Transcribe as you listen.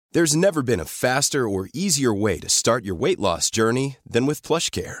There's never been a faster or easier way to start your weight loss journey than with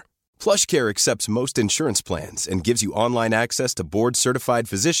PlushCare. PlushCare accepts most insurance plans and gives you online access to board-certified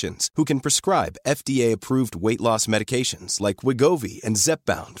physicians who can prescribe FDA-approved weight loss medications like Wegovy and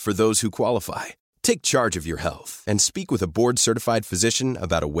Zepbound for those who qualify. Take charge of your health and speak with a board-certified physician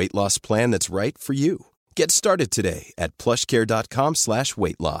about a weight loss plan that's right for you. Get started today at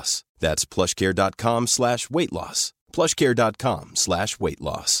plushcare.com/weight-loss. That's plushcare.com/weight-loss.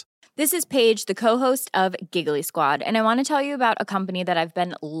 plushcare.com/weight-loss. This is Paige, the co-host of Giggly Squad, and I want to tell you about a company that I've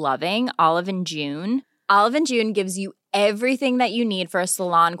been loving, Olive & June. Olive & June gives you everything that you need for a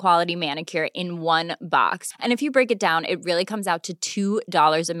salon-quality manicure in one box. And if you break it down, it really comes out to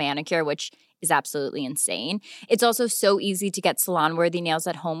 $2 a manicure, which is absolutely insane. It's also so easy to get salon-worthy nails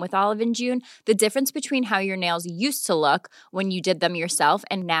at home with Olive & June. The difference between how your nails used to look when you did them yourself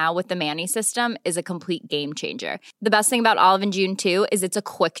and now with the Mani system is a complete game changer. The best thing about Olive & June, too, is it's a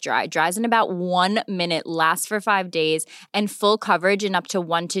quick dry. Dries in about 1 minute, lasts for 5 days, and full coverage in up to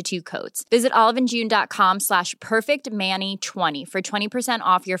 1 to 2 coats. Visit oliveandjune.com/perfectmani20 for 20%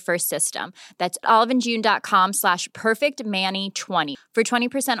 off your first system. That's oliveandjune.com/perfectmani20 for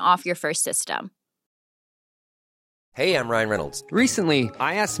 20% off your first system. Hey, I'm Ryan Reynolds. Recently,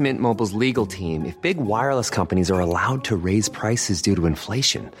 I asked Mint Mobile's legal team if big wireless companies are allowed to raise prices due to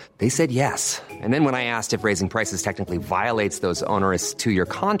inflation. They said yes. And then when I asked if raising prices technically violates those onerous 2-year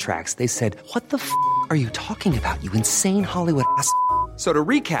contracts, they said, "What the f*** are you talking about, you insane Hollywood ass?" So to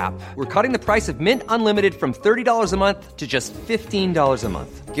recap, we're cutting the price of Mint Unlimited from $30 a month to just $15 a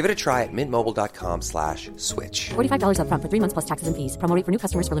month. Give it a try at mintmobile.com/switch. $45 up front for 3 months plus taxes and fees. Promo rate for new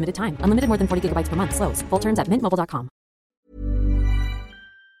customers for limited time. Unlimited more than 40 gigabytes per month. Slows full terms at mintmobile.com.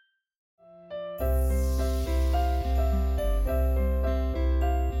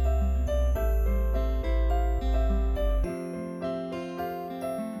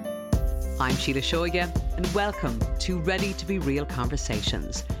 I'm Sheila Shoiga, and welcome to Ready to Be Real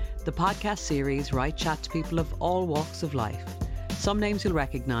Conversations, the podcast series where I chat to people of all walks of life. Some names you'll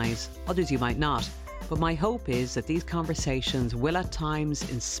recognise, others you might not, but my hope is that these conversations will at times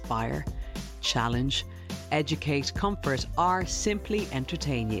inspire, challenge, educate, comfort, or simply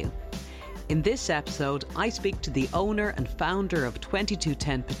entertain you. In this episode, I speak to the owner and founder of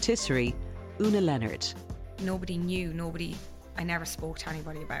 2210 Patisserie, Una Leonard. Nobody knew, I never spoke to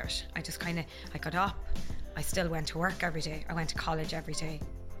anybody about it. I just I got up, I still went to work every day, I went to college every day,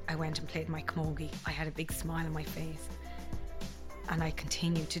 I went and played my camogie, I had a big smile on my face, and I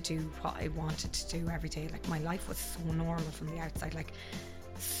continued to do what I wanted to do every day. Like, my life was so normal from the outside, like,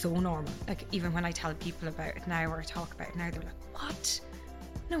 so normal. Like, even when I tell people about it now, or I talk about it now, they're like, "What?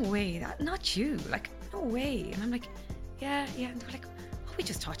 No way, that, not you, like, no way." And I'm like, yeah, and they're like, "Oh, we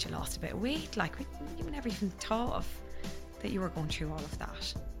just thought you lost a bit of weight, like, we never even thought of that you were going through all of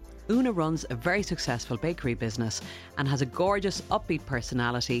that." Una runs a very successful bakery business and has a gorgeous, upbeat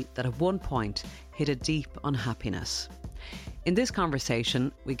personality that at one point hid a deep unhappiness. In this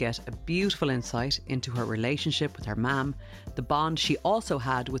conversation, we get a beautiful insight into her relationship with her mam, the bond she also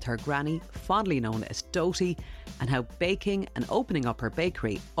had with her granny, fondly known as Doty, and how baking and opening up her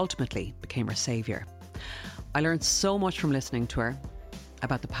bakery ultimately became her saviour. I learned so much from listening to her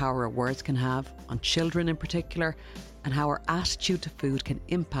about the power our words can have on children in particular, and how our attitude to food can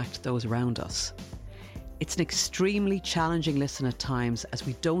impact those around us. It's an extremely challenging listen at times, as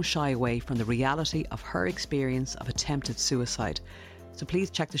we don't shy away from the reality of her experience of attempted suicide. So please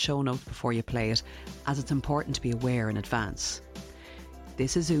check the show notes before you play it, as it's important to be aware in advance.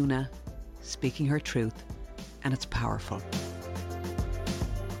 This is Una speaking her truth, and it's powerful.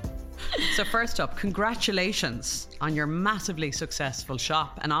 So first up, congratulations on your massively successful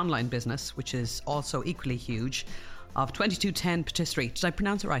shop and online business, which is also equally huge, of 2210 Patisserie. Did I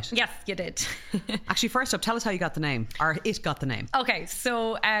pronounce it right? Yes, you did. Actually, first up, tell us how you got the name, or it got the name. Okay,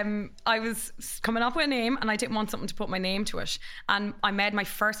 so I was coming up with a name, and I didn't want something to put my name to it. And I made my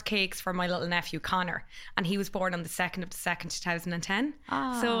first cakes for my little nephew, Connor. And he was born on the 2nd of the 2nd, 2010.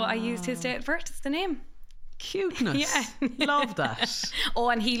 So I used his date of birth as the name. Cuteness. Yeah. Love that. Oh,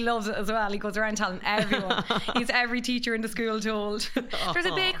 and he loves it as well. He goes around telling everyone. He's every teacher in the school told, "There's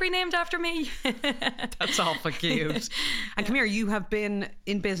a bakery named after me." That's awful cute. And come here, you have been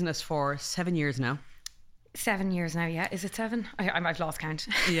in business for 7 years now. 7 years now, yeah. Is it 7? I've lost count.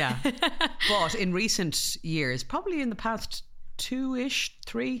 Yeah. But in recent years, probably in the past 2-ish,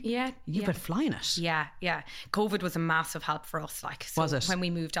 3. Yeah. You've been flying it. Yeah. COVID was a massive help for us. So was it? When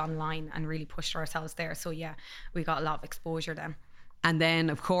we moved online and really pushed ourselves there. So yeah, we got a lot of exposure then. And then,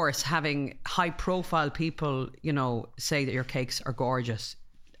 of course, having high profile people, say that your cakes are gorgeous.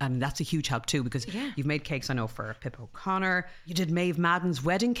 and that's a huge help too, because you've made cakes, I know, for Pip O'Connor. You did Maeve Madden's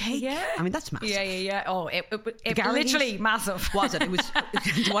wedding cake. Yeah. I mean, that's massive. Yeah. Oh, it literally massive. Was it? It was.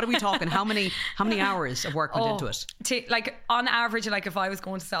 What are we talking? How many hours of work went into it? Like on average, like if I was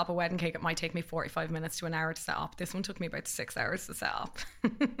going to set up a wedding cake, it might take me 45 minutes to an hour to set up. This one took me about 6 hours to set up.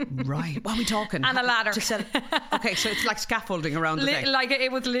 Right. What are we talking? And a ladder. Okay, so it's like scaffolding around the thing. Like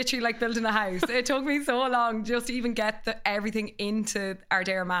it was literally like building a house. It took me so long just to even get everything into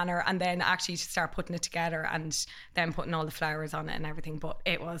Ardare Manor, and then actually to start putting it together, and then putting all the flowers on it and everything. But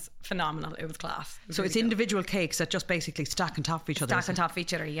it was phenomenal. It was class. So it's individual cakes that just basically stack on top of each other. Stack on top of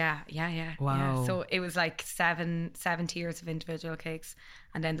each other, yeah. Wow. Yeah. So it was like seven tiers of individual cakes,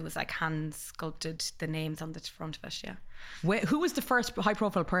 and then there was like hand sculpted the names on the front of it. Yeah. Who was the first high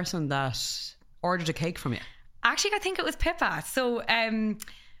profile person that ordered a cake from you? Actually, I think it was Pippa. So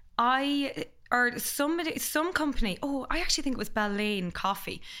some company, I actually think it was Bell Lane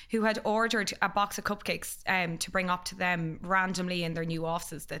Coffee, who had ordered a box of cupcakes to bring up to them randomly in their new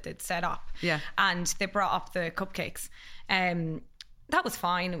offices that they'd set up. Yeah. And they brought up the cupcakes. That was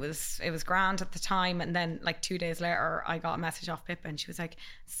fine. It was grand at the time. And then like 2 days later, I got a message off Pippa, and she was like,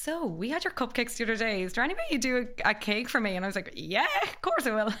 so we had your cupcakes the other day. Is there any way you do a cake for me? And I was like, yeah, of course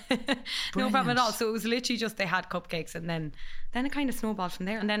I will. No problem at all. So it was literally just they had cupcakes, and then it kind of snowballed from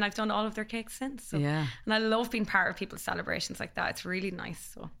there. And then I've done all of their cakes since. So. Yeah. And I love being part of people's celebrations like that. It's really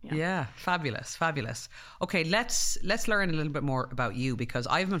nice. So yeah, fabulous. Okay, let's learn a little bit more about you, because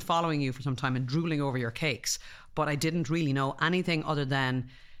I've been following you for some time and drooling over your cakes, but I didn't really know anything other than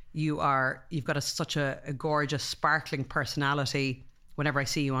you've got such a gorgeous, sparkling personality whenever I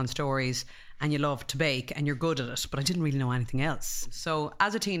see you on stories, and you love to bake and you're good at it, but I didn't really know anything else. So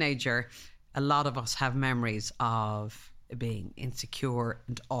as a teenager, a lot of us have memories of being insecure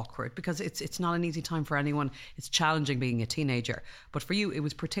and awkward, because it's not an easy time for anyone. It's challenging being a teenager, but for you it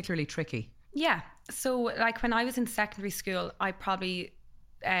was particularly tricky. Yeah. So like when I was in secondary school, I probably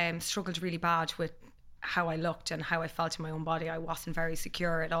struggled really bad with how I looked and how I felt in my own body. I wasn't very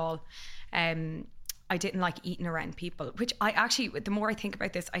secure at all. I didn't like eating around people, which I actually, the more I think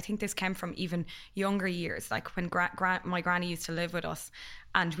about this, I think this came from even younger years. Like when my granny used to live with us,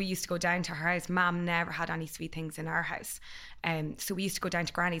 and we used to go down to her house. Mum never had any sweet things in our house. So we used to go down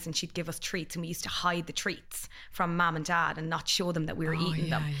to Granny's, and she'd give us treats, and we used to hide the treats from Mum and Dad and not show them that we were eating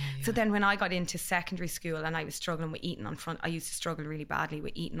them. Yeah. So then when I got into secondary school and I was struggling with eating I used to struggle really badly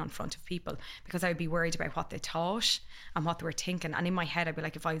with eating on front of people, because I would be worried about what they thought and what they were thinking. And in my head, I'd be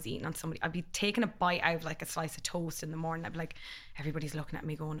like, if I was eating on somebody, I'd be taking a bite out of like a slice of toast in the morning. I'd be like, everybody's looking at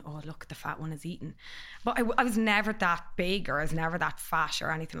me going, oh, look, the fat one is eating. But I was never that big, or I was never that fat or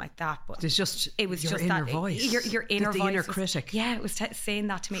anything like that. But it was your inner voice, your inner voice, inner critic. Yeah, it was saying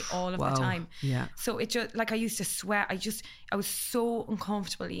that to me all of the time. Yeah. So it just, like, I used to sweat. I was so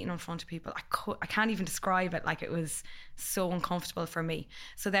uncomfortable eating in front of people. I can't even describe it. Like, it was so uncomfortable for me.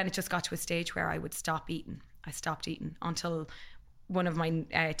 So then it just got to a stage where I would stop eating. I stopped eating until one of my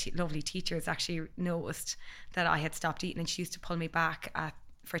lovely teachers actually noticed that I had stopped eating, and she used to pull me back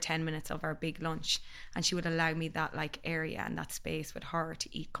for 10 minutes of our big lunch, and she would allow me that like area and that space with her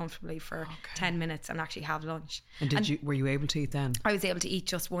to eat comfortably for 10 minutes and actually have lunch. And were you able to eat then? I was able to eat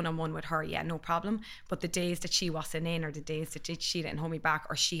just one-on-one with her, yeah, no problem. But the days that she wasn't in, or the days that she didn't hold me back,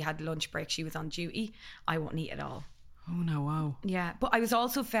 or she had lunch break, she was on duty, I wouldn't eat at all. Oh no, wow. Yeah, but I was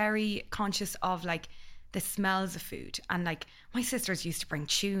also very conscious of like the smells of food, and like my sisters used to bring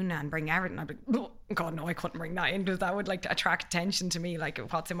tuna and bring everything. I'd be like, oh God, no, I couldn't bring that in, because that would like attract attention to me, like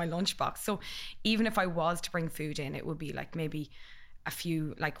what's in my lunchbox. So even if I was to bring food in, it would be like maybe a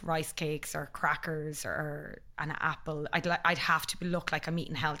few like rice cakes or crackers or an apple. I'd have to look like I'm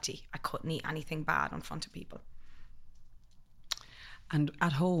eating healthy. I couldn't eat anything bad in front of people. And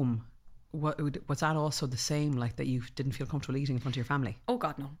at home, was that also the same, like that you didn't feel comfortable eating in front of your family? Oh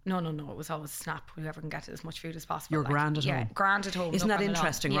God, no. It was always snap, whoever can get as much food as possible. You're grand at home? Yeah, grand at home. Isn't that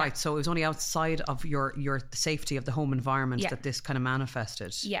interesting? Right, so it was only outside of your the safety of the home environment that this kind of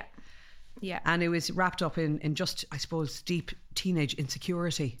manifested. Yeah. And it was wrapped up in just, I suppose, deep teenage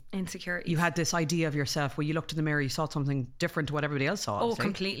insecurity. You had this idea of yourself where you looked in the mirror, you saw something different to what everybody else saw. Oh,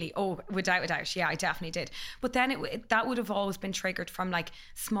 completely. Oh, without a doubt. Yeah, I definitely did. But then that would have always been triggered from like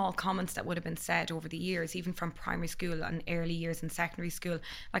small comments that would have been said over the years, even from primary school and early years in secondary school.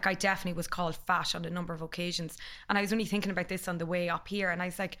 Like, I definitely was called fat on a number of occasions. And I was only thinking about this on the way up here, and I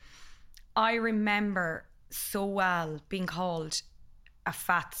was like, I remember so well being called a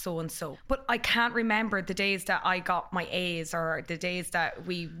fat so-and-so, but I can't remember the days that I got my A's or the days that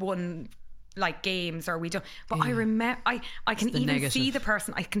we won like games, or we don't. But I remember, I can even negative. see the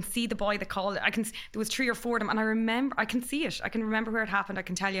person. I can see the boy that called it. There was 3 or 4 of them, and I remember. I can see it. I can remember where it happened. I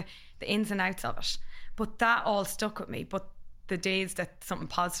can tell you the ins and outs of it. But that all stuck with me. But the days that something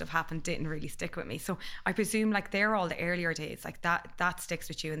positive happened didn't really stick with me. So I presume like they're all the earlier days, like that sticks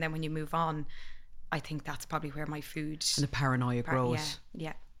with you, and then when you move on, I think that's probably where my food and the paranoia grows.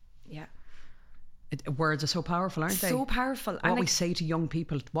 Yeah. Words are so powerful, aren't they? So powerful. What we say to young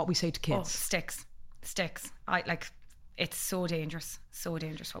people, what we say to kids. Sticks. It's so dangerous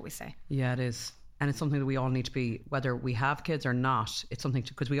what we say. Yeah, it is. And it's something that we all need to be, whether we have kids or not, it's something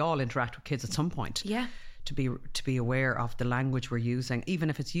because we all interact with kids at some point. Yeah. To be aware of the language we're using,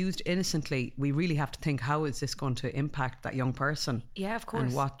 even if it's used innocently, we really have to think, how is this going to impact that young person? Yeah, of course.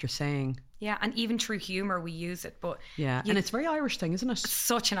 And what you're saying. Yeah, and even through humour we use it, but yeah, and it's a very Irish thing, isn't it?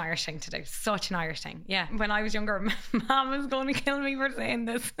 Such an Irish thing to do. Such an Irish thing. Yeah. When I was younger, Mum was going to kill me for saying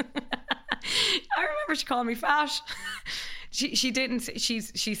this. I remember she called me fat. She didn't. She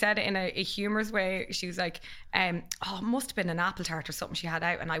said it in a humorous way. She was like, it must have been an apple tart or something she had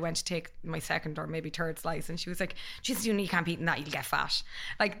out, and I went to take my second or maybe third slice, and she was like, "Jesus, you can't be eating that. You'll get fat."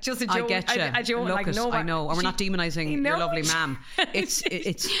 Like just a joke. I get you. A joke. Lucas, like, no, I know, and we're not demonising your lovely ma'am. It's. Do you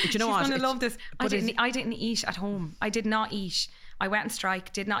know She's what? She's going to love this. I didn't eat at home. I did not eat. I went on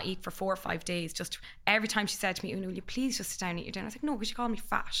strike, did not eat for 4 or 5 days. Just every time she said to me, "Una, will you please just sit down and eat your dinner?" I was like, "No, because she called me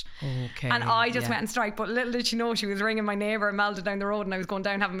fat." Okay. And I just went on strike. But little did she know, she was ringing my neighbour Imelda down the road, and I was going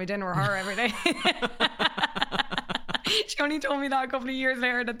down having my dinner with her every day. She only told me that a couple of years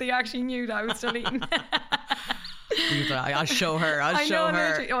later, that they actually knew that I was still eating. I'll show her. I'll show her.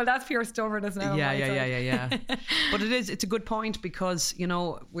 Literally. Well, that's pure stubbornness now. Yeah. But it's a good point, because you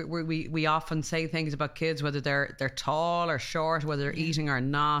know we often say things about kids, whether they're tall or short, whether they're eating or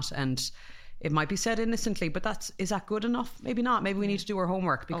not, and it might be said innocently, but is that good enough? Maybe not. Maybe we need to do our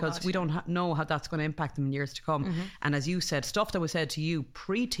homework, because we don't know how that's going to impact them in years to come. And as you said, stuff that was said to you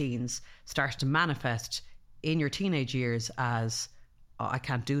pre-teens starts to manifest in your teenage years as, I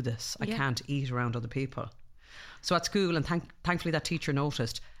can't do this. I can't eat around other people. So at school, and thankfully that teacher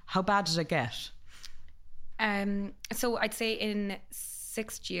noticed. How bad did it get? So I'd say in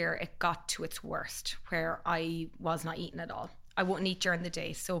 6th year it got to its worst, where I was not eating at all. I wouldn't eat during the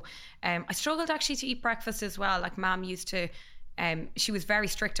day. So I struggled actually to eat breakfast as well. Like Mum used to, she was very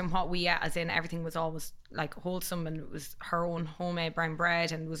strict on what we ate, as in everything was always like wholesome, and it was her own homemade brown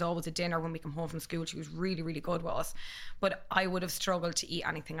bread, and it was always a dinner when we come home from school. She was really, really good with us. But I would have struggled to eat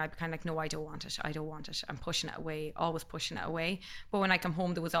anything. I'd be kind of like, no, I don't want it. I'm pushing it away, always pushing it away. But when I come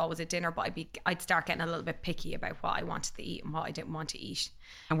home, there was always a dinner, but I'd start getting a little bit picky about what I wanted to eat and what I didn't want to eat.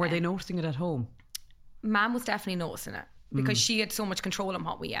 And were they noticing it at home? Mum was definitely noticing it, because she had so much control on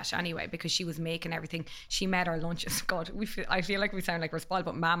what we ate anyway, because she was making everything. She made our lunches. God, I feel like we sound like we're spoiled,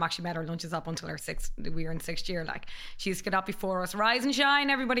 but Mum actually made our lunches up until we were in 6th year. Like, she used to get up before us, rise and shine,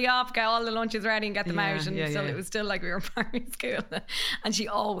 everybody up, get all the lunches ready and get them out. And it was still like we were in primary school. And she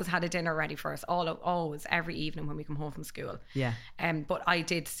always had a dinner ready for us, always, every evening when we come home from school. Yeah. But I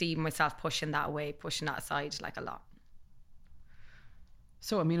did see myself pushing that away, pushing that aside like a lot.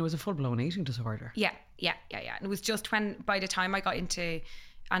 So, I mean, it was a full-blown eating disorder. Yeah. And it was just when, by the time I got into,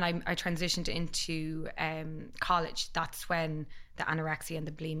 and I transitioned into college, that's when the anorexia and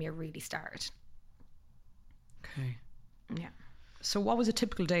the bulimia really started. Okay. Yeah. So what was a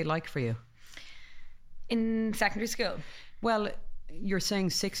typical day like for you? In secondary school? Well, you're saying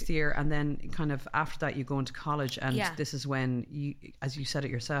 6th year, and then kind of after that you go into college, and this is when you, as you said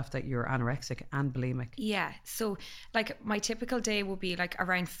it yourself, that you're anorexic and bulimic. Yeah. So like my typical day would be like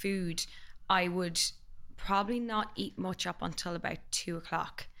around food, I would probably not eat much up until about 2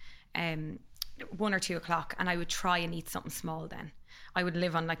 o'clock, 1 or 2 o'clock, and I would try and eat something small then. I would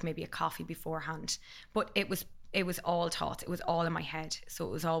live on like maybe a coffee beforehand, but it was all thoughts. It was all in my head. So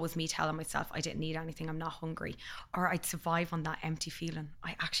it was always me telling myself I didn't need anything, I'm not hungry, or I'd survive on that empty feeling.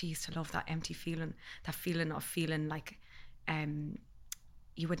 I actually used to love that empty feeling, that feeling of feeling like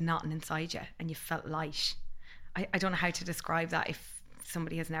you had nothing inside you and you felt light. I don't know how to describe that if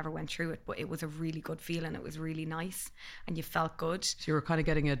somebody has never went through it, but it was a really good feeling. It was really nice and you felt good. So you were kind of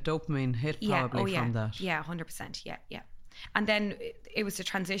getting a dopamine hit probably from that. Yeah, 100%. Yeah. And then it was the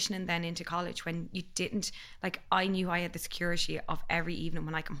transitioning then into college, when you didn't, like, I knew I had the security of every evening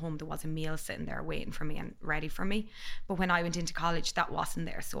when I come home there was a meal sitting there waiting for me and ready for me. But when I went into college, that wasn't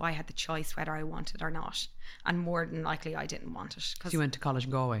there, so I had the choice whether I wanted or not, and more than likely I didn't want it. So you went to college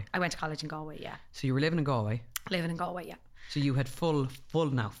in Galway? I went to college in Galway, yeah. So you were living in Galway? Living in Galway, yeah. So you had full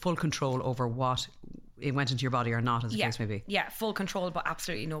control over what it went into your body or not, as the case may be. Yeah, full control, but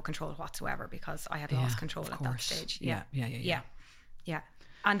absolutely no control whatsoever, because I had lost control at that stage. Yeah.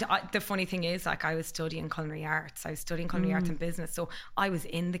 And the funny thing is, like, I was studying culinary arts. I was studying culinary arts and business. So I was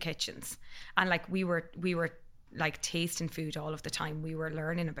in the kitchens, and like we were like tasting food all of the time. We were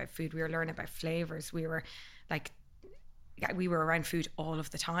learning about food. We were learning about flavors. We were around food all of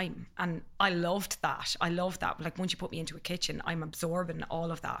the time. And I loved that. Like, once you put me into a kitchen, I'm absorbing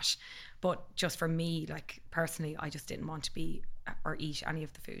all of that. But just for me, like, personally, I just didn't want to be or eat any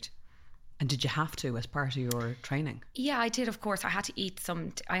of the food. And did you have to as part of your training? Yeah, I did, of course. I had to eat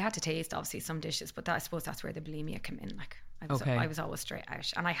I had to taste, obviously, some dishes, but I suppose that's where the bulimia came in. Like, I was always straight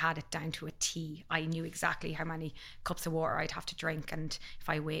out, and I had it down to a T. I knew exactly how many cups of water I'd have to drink, and if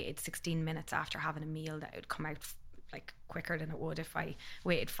I waited 16 minutes after having a meal, that it would come out like quicker than it would if I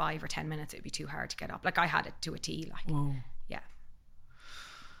waited 5 or 10 minutes. It'd be too hard to get up. Like, I had it to a T. Like, whoa. Yeah.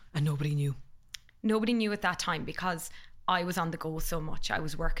 And nobody knew? Nobody knew at that time, because I was on the go so much. I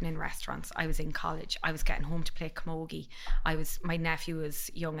was working in restaurants. I was in college. I was getting home to play camogie. My nephew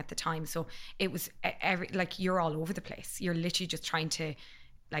was young at the time. So it was like, you're all over the place. You're literally just trying to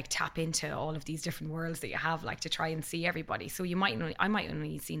like tap into all of these different worlds that you have, like, to try and see everybody. So I might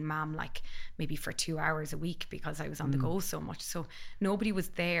only seen Mam like maybe for 2 hours a week, because I was on the go so much. So nobody was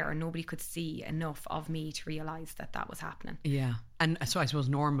there, or nobody could see enough of me to realise that was happening. Yeah. And so I suppose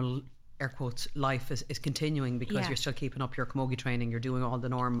normal, air quotes, life is continuing, because you're still keeping up your camogie training, you're doing all the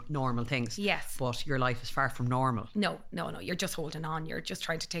normal things. Yes. But your life is far from normal. No, you're just holding on. You're just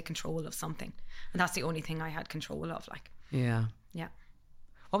trying to take control of something, and that's the only thing I had control of. Like, yeah.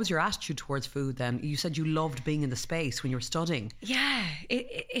 What was your attitude towards food then? You said you loved being in the space when you were studying. Yeah,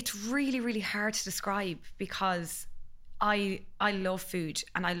 it's really, really hard to describe, because I love food,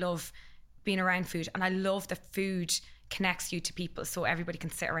 and I love being around food, and I love that food connects you to people, so everybody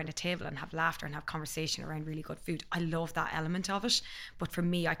can sit around a table and have laughter and have conversation around really good food. I love that element of it. But for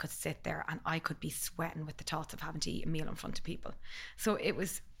me, I could sit there and I could be sweating with the thoughts of having to eat a meal in front of people. So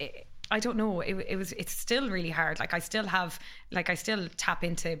I don't know, it's still really hard. Like, I still tap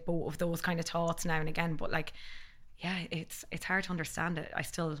into both of those kind of thoughts now and again, but like, yeah, it's hard to understand it. I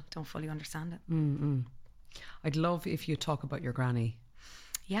still don't fully understand it. Mm-mm. I'd love if you talk about your granny.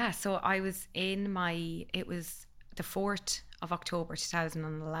 Yeah, so I was it was the 4th of October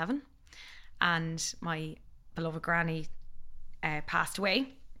 2011, and my beloved granny passed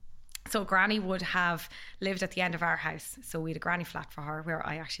away. So Granny would have lived at the end of our house. So we had a granny flat for her, where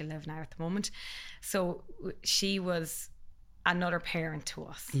I actually live now at the moment. So she was another parent to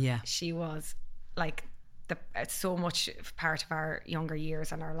us. Yeah. She was like so much part of our younger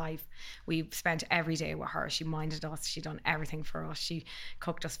years and our life. We spent every day with her. She minded us. She done everything for us. She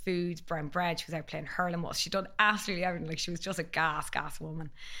cooked us food, brown bread. She was out playing hurling with us. She done absolutely everything. Like, she was just a gas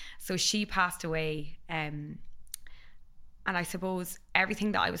woman. So she passed away, and I suppose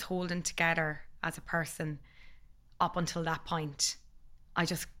everything that I was holding together as a person up until that point, I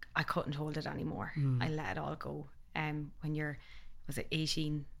couldn't hold it anymore. I let it all go. When you're, was it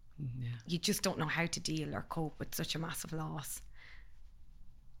 18? Yeah. You just don't know how to deal or cope with such a massive loss.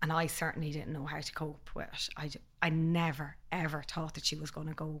 And I certainly didn't know how to cope with it. I never, ever thought that she was going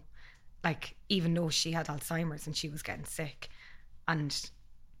to go. Like, even though she had Alzheimer's and she was getting sick. And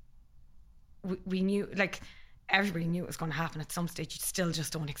we knew, like, everybody knew it was going to happen at some stage. You still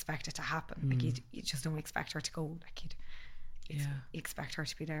just don't expect it to happen. Like, you just don't expect her to go. Like, you expect her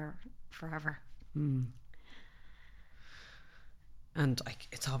to be there forever. And like,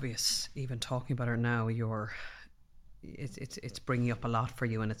 it's obvious, even talking about her now, it's bringing up a lot for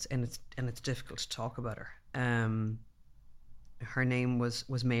you, and it's difficult to talk about her. Her name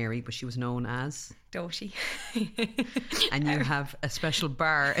was Mary, but she was known as Doty. And you have a special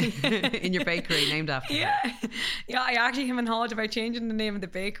bar in your bakery named after her. Yeah, I actually him and hawed about changing the name of the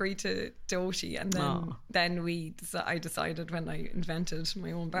bakery to Doty, and then I decided when I invented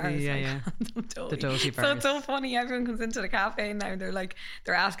my own bar, the Doty bar. So it's so funny. Everyone comes into the cafe now,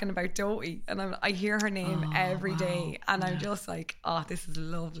 they're asking about Doty, and I hear her name every day, and I'm just like, oh, this is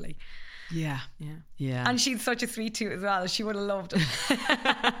lovely. Yeah. And she's such a sweet tooth as well. She would have loved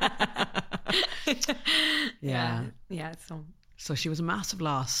it. Yeah. So she was a massive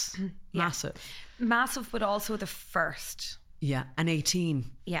loss. Massive, but also the first. Yeah, and 18.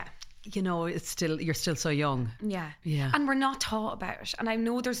 Yeah. You know, you're still so young. Yeah. Yeah. And we're not taught about it. And I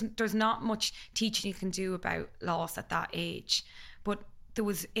know there's not much teaching you can do about loss at that age. But it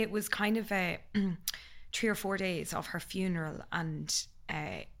was kind of 3 or 4 days of her funeral, and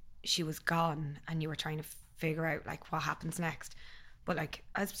she was gone, and you were trying to figure out like what happens next. But like,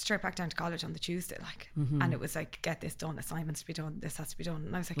 I was straight back down to college on the Tuesday, like, and it was like, get this done, assignments to be done, this has to be done.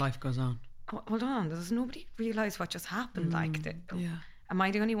 And I was like, life goes on. Hold on, does nobody realise what just happened? Like, am I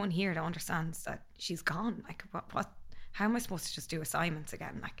the only one here that understands that she's gone? Like, what how am I supposed to just do assignments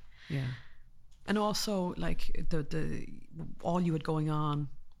again? Like, Yeah. And also, like, the all you had going on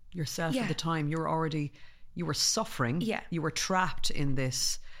yourself Yeah. at the time, you were suffering. Yeah. You were trapped in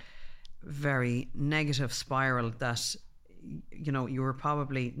this very negative spiral that, you know, you were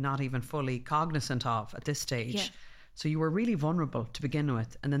probably not even fully cognizant of at this stage. Yeah. So you were really vulnerable to begin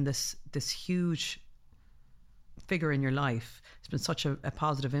with. And then this huge figure in your life, it's been such a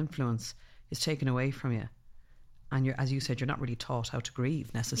positive influence, is taken away from you. And you're, as you said, you're not really taught how to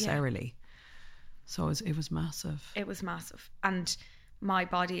grieve necessarily. So it was massive. it was massive. And my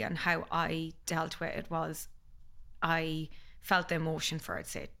body and how I dealt with it was, I felt the emotion for, I'd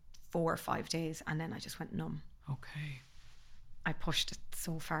say, 4 or 5 days, and then I just went numb. Okay. I pushed it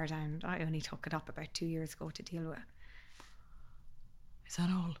so far down. I only took it up about 2 years ago to deal with it. Is that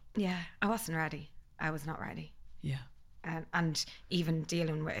all? Yeah, I wasn't ready. I was not ready. Yeah. And even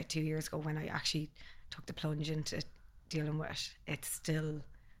dealing with it 2 years ago, when I actually took the plunge into dealing with it, it's still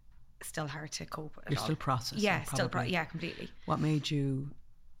hard to cope with. You're still processing. Yeah, probably. yeah, completely. What made you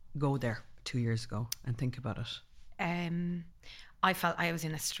go there 2 years ago and think about it? I felt I was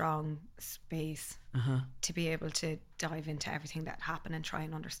in a strong space Uh-huh. to be able to dive into everything that happened and try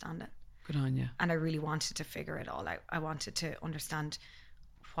and understand it. Good on you. And I really wanted to figure it all out. I wanted to understand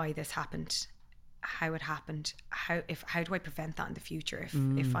why this happened, how it happened, how do I prevent that in the future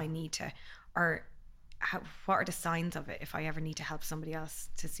if I need to, or what are the signs of it if I ever need to help somebody else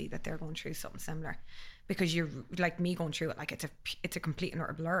to see that they're going through something similar. Because you're like me going through it, like it's a complete and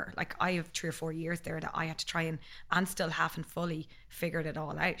utter blur. Like I have 3 or 4 years there that I had to try and still haven't fully figured it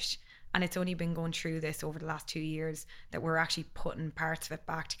all out. And it's only been going through this over the last 2 years that we're actually putting parts of it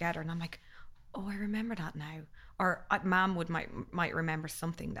back together. And I'm like, oh, I remember that now. Or Mum might remember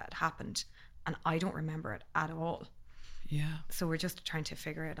something that happened and I don't remember it at all. Yeah. So we're just trying to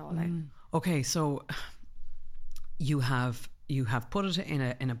figure it all out. Okay, so you have put it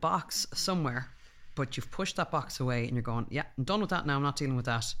in a box somewhere, but you've pushed that box away and you're going, yeah, I'm done with that now, I'm not dealing with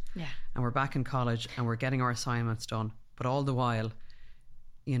that. Yeah. And we're back in college and we're getting our assignments done. But all the while,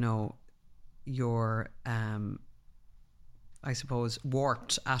 you know, your I suppose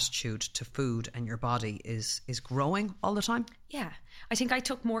warped attitude to food and your body is growing all the time. Yeah, I think I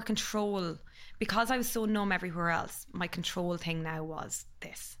took more control because I was so numb everywhere else. My control thing now was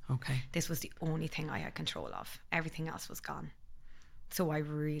this. Okay. This was the only thing I had control of. Everything else was gone. So I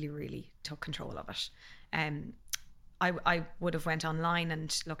really, really took control of it. I would have went online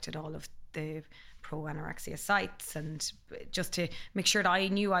and looked at all of the pro anorexia sites, and just to make sure that I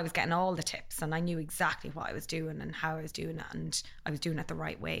knew I was getting all the tips and I knew exactly what I was doing and how I was doing it, and I was doing it the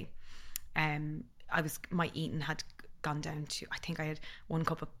right way. My eating had gone down to, I think I had 1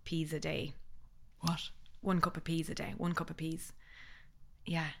 cup of peas a day. What? 1 cup of peas a day. 1 cup of peas.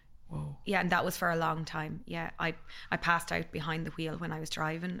 Yeah. Whoa. Yeah, and that was for a long time. Yeah, I passed out behind the wheel when I was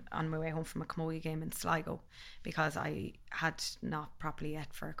driving on my way home from a camogie game in Sligo because I had not properly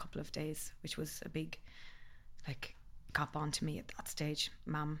ate for a couple of days, which was a big, like, got onto me at that stage.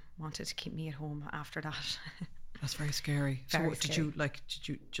 Mum wanted to keep me at home after that. That's very scary. Very so what, scary. did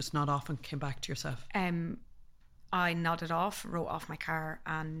you just nod off and came back to yourself? I nodded off, wrote off my car,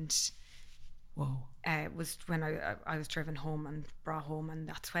 and Whoa. was when I was driven home and brought home, and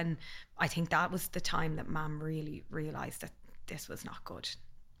that's when I think that was the time that Mum really realised that this was not good.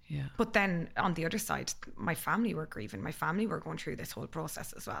 Yeah. But then on the other side, my family were grieving. My family were going through this whole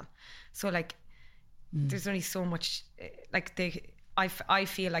process as well. So like, there's only so much. Like I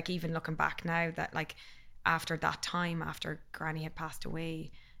feel like even looking back now that like after that time, after Granny had passed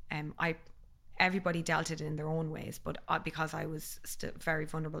away, everybody dealt it in their own ways. But because I was still very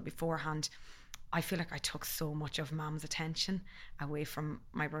vulnerable beforehand, I feel like I took so much of Mum's attention away from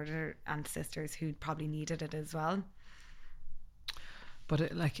my brother and sisters who probably needed it as well.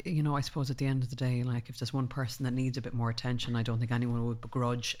 But I suppose at the end of the day, like if there's one person that needs a bit more attention, I don't think anyone would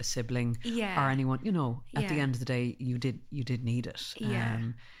begrudge a sibling or anyone, at the end of the day, you did need it. Yeah.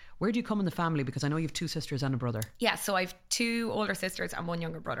 Where do you come in the family? Because I know you have 2 sisters and a brother. Yeah, so I have 2 older sisters and 1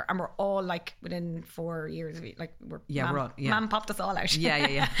 younger brother, and we're all like within 4 years of like Mum popped us all out.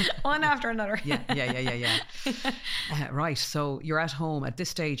 Yeah. One after another. Yeah. Right. So you're at home at this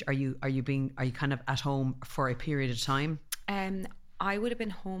stage. Are you kind of at home for a period of time? I would have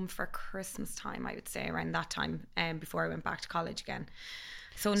been home for Christmas time, I would say, around that time, before I went back to college again.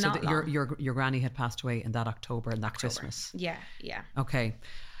 So not long. Your granny had passed away in that October and that Christmas. Yeah. Okay.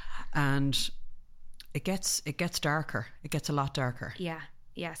 And it gets darker. It gets a lot darker.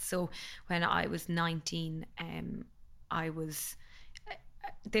 Yeah. So when I was 19,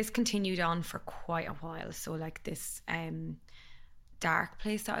 this continued on for quite a while. So like this dark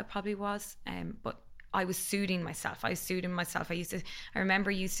place that I probably was. But I was soothing myself. I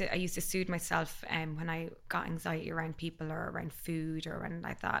remember I used to soothe myself when I got anxiety around people or around food or anything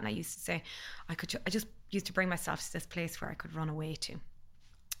like that. And I used to say, I just used to bring myself to this place where I could run away to.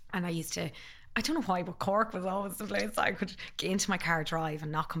 And I don't know why, but Cork was always the place I could get into my car, drive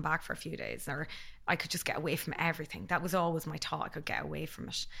and not come back for a few days, or I could just get away from everything. That was always my thought. I could get away from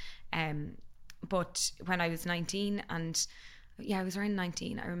it. But when I was 19, and I was around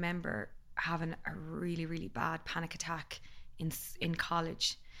 19, I remember having a really, really bad panic attack in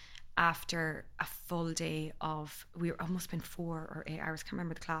college after a full day of, it must have been 4 or 8 hours, can't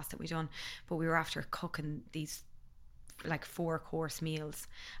remember the class that we done, but we were after cooking these like 4-course meals,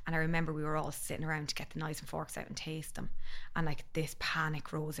 and I remember we were all sitting around to get the knives and forks out and taste them, and like this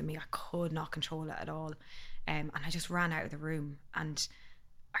panic rose in me. I could not control it at all, and I just ran out of the room. And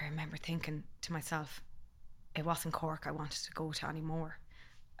I remember thinking to myself, it wasn't Cork I wanted to go to anymore.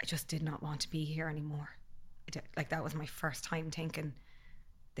 I just did not want to be here anymore. Like, that was my first time thinking,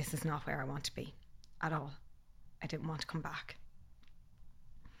 this is not where I want to be at all. I didn't want to come back.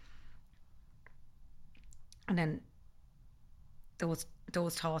 And then those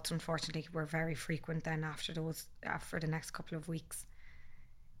thoughts, unfortunately, were very frequent then after the next couple of weeks.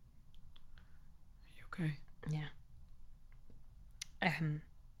 Are you okay? Yeah.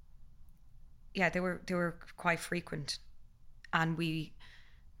 They were quite frequent,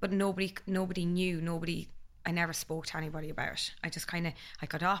 but nobody knew. I never spoke to anybody about it. I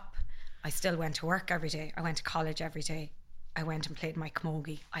got up. I still went to work every day. I went to college every day. I went and played my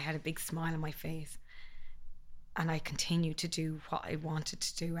camogie. I had a big smile on my face. And I continued to do what I wanted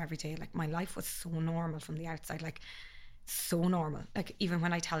to do every day. Like, my life was so normal from the outside, like so normal. Like, even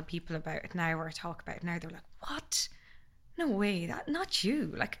when I tell people about it now, or I talk about it now, they're like, what? No way, that not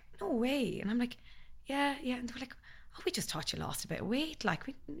you. Like, no way. And I'm like, yeah. And they're like, oh, we just thought you lost a bit of weight.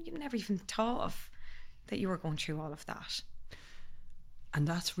 Like, you never even thought of that you were going through all of that. And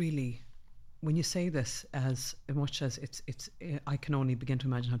that's really, when you say this, as much as it's, I can only begin to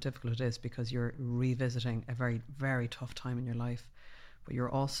imagine how difficult it is, because you're revisiting a very, very tough time in your life. But you're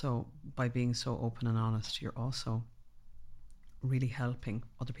also, by being so open and honest, you're also really helping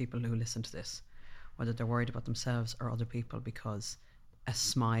other people who listen to this, whether they're worried about themselves or other people, because a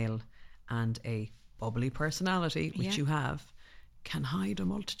smile and a bubbly personality, which you have, can hide a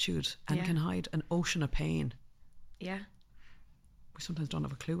multitude and can hide an ocean of pain. Yeah. We sometimes don't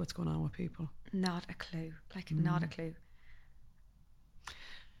have a clue what's going on with people. Not a clue. Not a clue.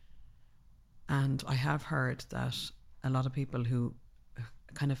 And I have heard that a lot of people who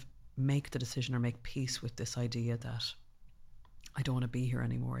kind of make the decision or make peace with this idea that I don't want to be here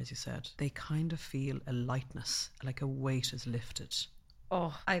anymore, as you said, they kind of feel a lightness, like a weight is lifted.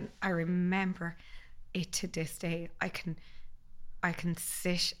 Oh, I remember it to this day. I can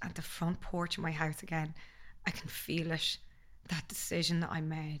sit at the front porch of my house again. I can feel it, that decision that I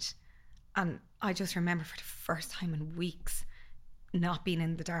made. And I just remember, for the first time in weeks, not being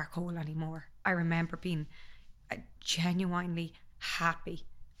in the dark hole anymore. I remember being genuinely happy.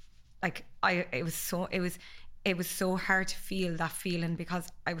 Like, it was so hard to feel that feeling, because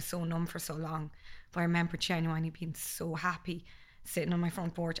I was so numb for so long. But I remember genuinely being so happy, sitting on my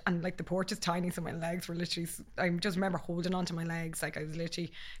front porch, and like, the porch is tiny, so my legs were literally, I just remember holding onto my legs, like I was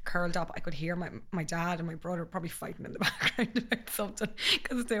literally curled up. I could hear my dad and my brother probably fighting in the background about something,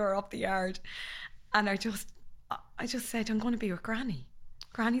 because they were up the yard. And I just said, I'm going to be with Granny.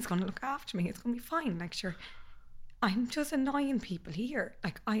 Granny's going to look after me. It's going to be fine. Like, sure, I'm just annoying people here.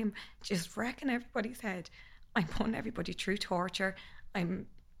 Like, I am just wrecking everybody's head. I'm putting everybody through torture. Granny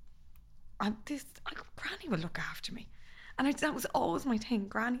will look after me. And that was always my thing.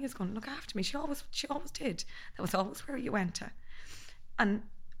 Granny is going to look after me. She always did. That was always where you went to. And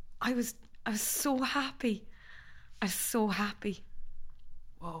I was so happy. I was so happy.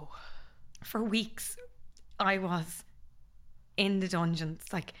 Whoa. For weeks, I was in the dungeons.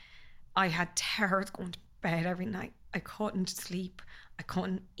 Like, I had terrors going to bed every night. I couldn't sleep. I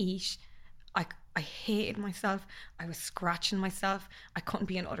couldn't eat. I hated myself. I was scratching myself. I couldn't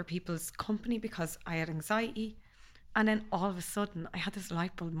be in other people's company because I had anxiety. And then all of a sudden, I had this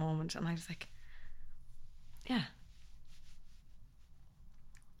light bulb moment, and I was like, yeah.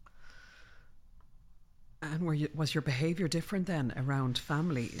 And was your behaviour different then around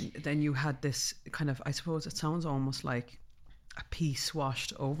family? Then you had this kind of, I suppose it sounds almost like a peace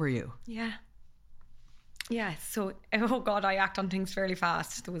washed over you. Yeah. Yeah, so, oh God, I act on things fairly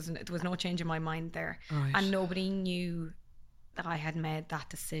fast. There was no change in my mind there. Right. And nobody knew that I had made that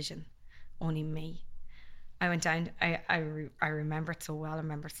decision, only me. I went down, I remember it so well. I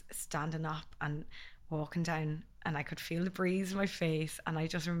remember standing up and walking down, and I could feel the breeze in my face, and I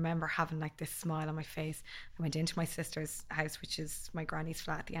just remember having like this smile on my face. I went into my sister's house, which is my granny's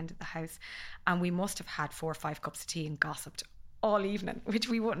flat at the end of the house, and we must have had 4 or 5 cups of tea and gossiped all evening, which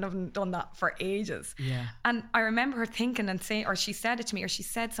we wouldn't have done that for ages. Yeah. And I remember her thinking and saying, or she said it to me, or she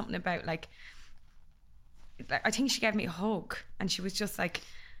said something about like I think she gave me a hug, and she was just like,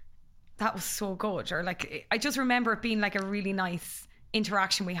 that was so good. Or like, I just remember it being like a really nice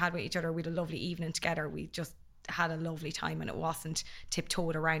interaction we had with each other. We had a lovely evening together. We just had a lovely time, and it wasn't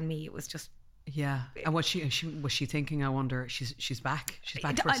tiptoed around me. It was just, yeah. And was she thinking, I wonder, she's back for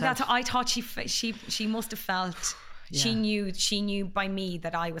herself? That's, I thought she must have felt. Yeah. She knew by me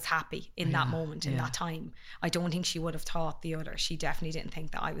that I was happy in that moment, in that time. I don't think she would have thought the other. She definitely didn't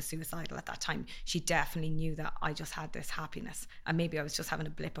think that I was suicidal at that time. She definitely knew that I just had this happiness, and maybe I was just having a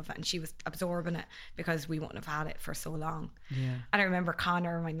blip of it, and she was absorbing it because we wouldn't have had it for so long. Yeah. And I remember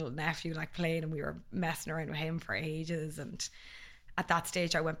Connor, my little nephew, like playing, and we were messing around with him for ages. And at that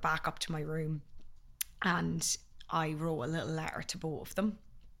stage I went back up to my room and I wrote a little letter to both of them,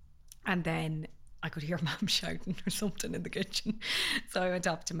 and then I could hear Mum shouting or something in the kitchen. So I went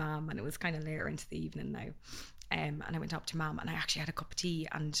up to Mum, and it was kind of later into the evening now. And I went up to Mum, and I actually had a cup of tea.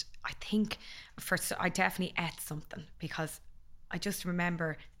 And I think first I definitely ate something, because I just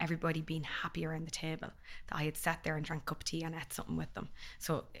remember everybody being happy around the table, that I had sat there and drank a cup of tea and ate something with them.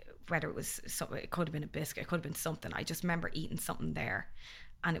 So whether it was something, it could have been a biscuit, it could have been something. I just remember eating something there.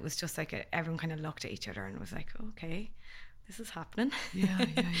 And it was just like everyone kind of looked at each other and was like, okay, this is happening. Yeah.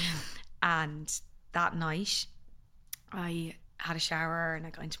 And that night I had a shower and I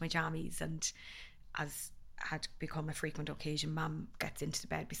got into my jammies, and as had become a frequent occasion, Mum gets into the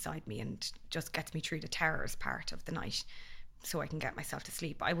bed beside me and just gets me through the terrors part of the night so I can get myself to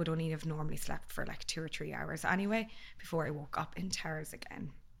sleep. I would only have normally slept for like 2 or 3 hours anyway before I woke up in terrors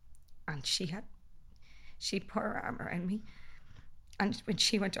again. And she'd put her arm around me, and when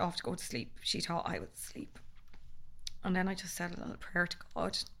she went off to go to sleep, she thought I was asleep. And then I just said a little prayer to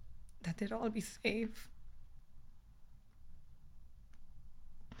God that they'd all be safe.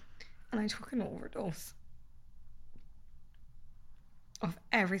 And I took an overdose of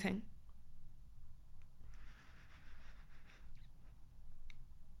everything.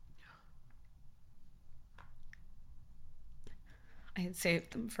 I had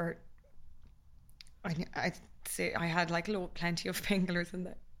saved them for, I'd say I had like plenty of painkillers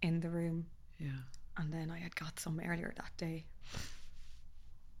in the room. Yeah. And then I had got some earlier that day.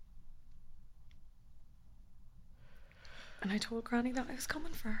 And I told Granny that I was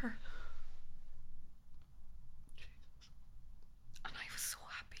coming for her. Jesus. And I was so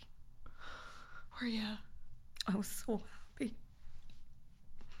happy. Were you? I was so happy.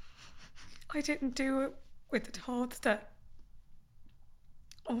 I didn't do it with the thoughts that,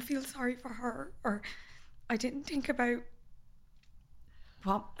 oh, feel sorry for her, or I didn't think about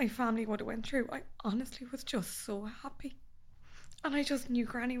what my family would have went through. I honestly was just so happy. And I just knew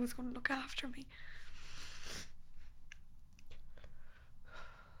Granny was going to look after me.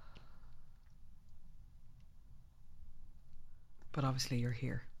 But obviously you're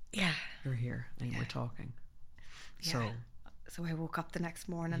here. Yeah. You're here and we're talking. Yeah. So I woke up the next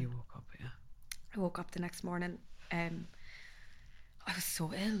morning. You woke up, yeah. I woke up the next morning. I was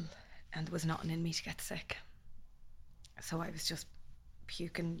so ill, and there was nothing in me to get sick. So I was just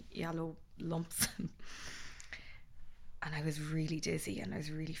puking yellow lumps. And I was really dizzy, and I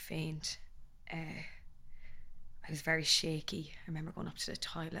was really faint. I was very shaky. I remember going up to the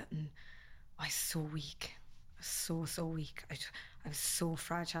toilet, and I was so weak. So weak. I was so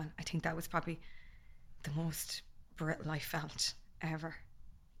fragile. I think that was probably the most brittle I felt ever.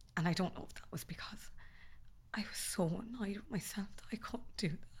 And I don't know if that was because I was so annoyed with myself that I couldn't do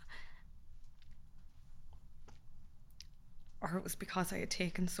that, or it was because I had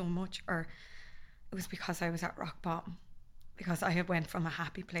taken so much, or it was because I was at rock bottom, because I had went from a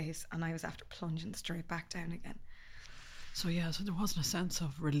happy place and I was after plunging straight back down again. So there wasn't a sense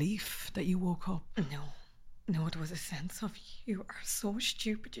of relief that you woke up? No, it was a sense of, you are so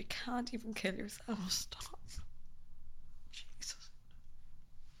stupid, you can't even kill yourself. Oh, stop. Jesus.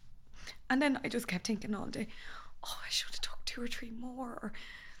 And then I just kept thinking all day, oh, I should have took 2 or 3 more, or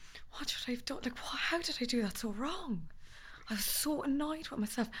what should I have done? Like, how did I do that so wrong? I was so annoyed with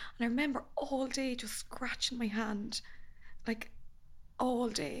myself. And I remember all day just scratching my hand, like all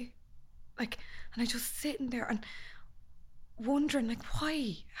day. Like, and I just sitting there and wondering, like,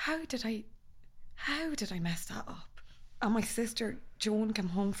 why? How did I mess that up? And my sister Joan came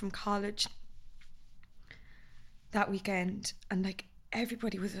home from college that weekend, and like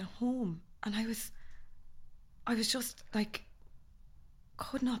everybody was at home, and I was just like,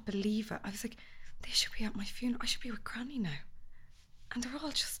 could not believe it. I was like, they should be at my funeral. I should be with Granny now. And they're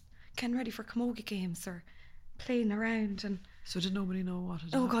all just getting ready for camogie games or playing around. And so did nobody know what it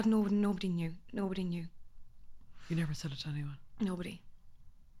was? Oh God, nobody knew. Nobody knew. You never said it to anyone? Nobody.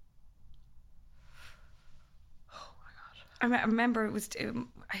 I remember it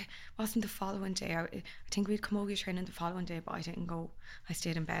wasn't the following day. I think we had camogie training the following day, but I didn't go. I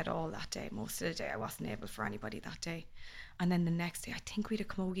stayed in bed all that day. Most of the day I wasn't able for anybody that day. And then the next day I think we had a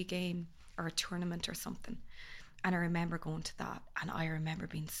camogie game or a tournament or something. And I remember going to that, and I remember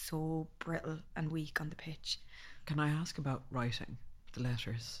being so brittle and weak on the pitch. Can I ask about writing the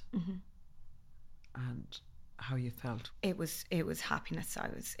letters? Mm-hmm. And how you felt? It was happiness. I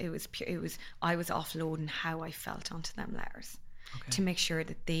was offloading how I felt onto them letters, to make sure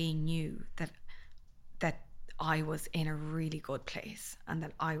that they knew that I was in a really good place and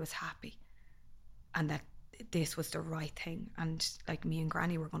that I was happy and that this was the right thing, and like me and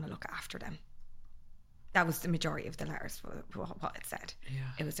Granny were going to look after them. That was the majority of the letters, what it said.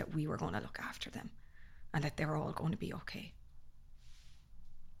 Yeah. It was that we were going to look after them and that they were all going to be okay.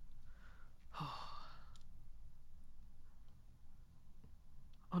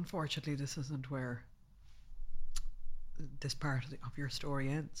 Unfortunately, this isn't where this part of your story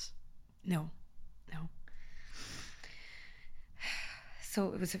ends. No.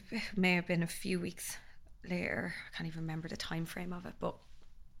 So it may have been a few weeks later. I can't even remember the time frame of it, but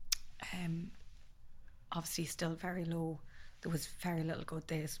obviously still very low. There was very little good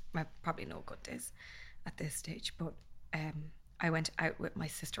days, well, probably no good days at this stage, but I went out with my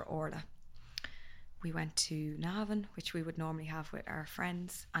sister Orla. We went to Navan, which we would normally have with our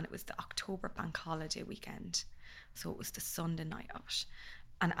friends, and it was the October bank holiday weekend. So it was the Sunday night of it.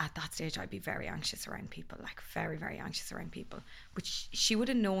 And at that stage, I'd be very anxious around people, like very, very anxious around people. But she would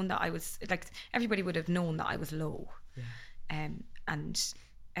have known that I was, like, everybody would have known that I was low. Yeah. And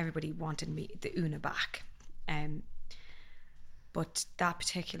everybody wanted the Una back. But that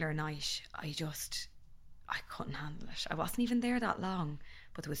particular night, I couldn't handle it. I wasn't even there that long,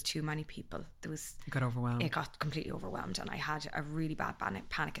 but there was too many people. You got overwhelmed. It got completely overwhelmed, and I had a really bad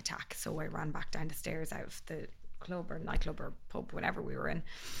panic attack. So I ran back down the stairs out of the club or nightclub or pub, whatever we were in,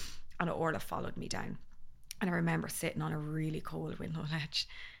 and Orla followed me down. And I remember sitting on a really cold window ledge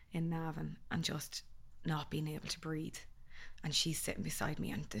in Navan and just not being able to breathe. And she's sitting beside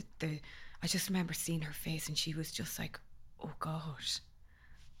me, and I just remember seeing her face, and she was just like, oh God,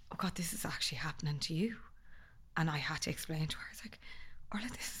 this is actually happening to you. And I had to explain to her, I was like, Orla,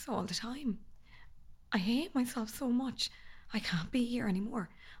 this is all the time. I hate myself so much. I can't be here anymore.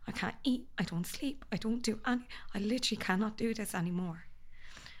 I can't eat. I don't sleep. I don't do any. I literally cannot do this anymore.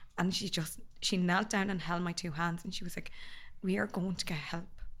 And she knelt down and held my two hands, and she was like, we are going to get help.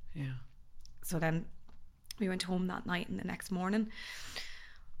 Yeah. So then we went home that night, and the next morning,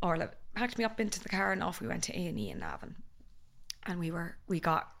 Orla packed me up into the car, and off we went to A&E in Navan. And we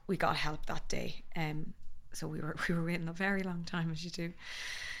got help that day. So we were waiting a very long time, as you do.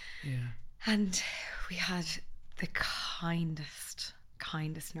 Yeah. And we had the kindest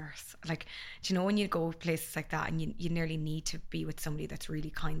nurse. Like, do you know when you go places like that and you nearly need to be with somebody that's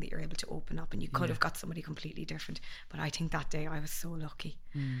really kind, that you're able to open up, and you could have got somebody completely different. But I think that day I was so lucky.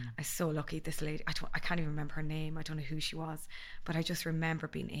 I was so lucky. This lady, I can't even remember her name. I don't know who she was, but I just remember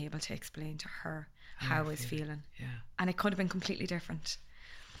being able to explain to her how I was feeling. Yeah. And it could have been completely different.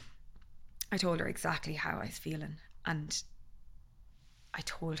 I told her exactly how I was feeling, and I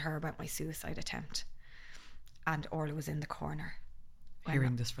told her about my suicide attempt, and Orla was in the corner.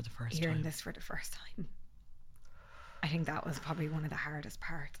 Hearing this for the first time. I think that was probably one of the hardest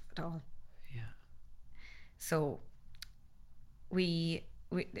parts of it all. Yeah. So we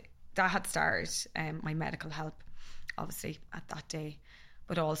that had started my medical help, obviously, at that day,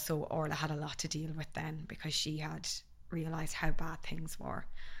 but also Orla had a lot to deal with then, because she had realised how bad things were.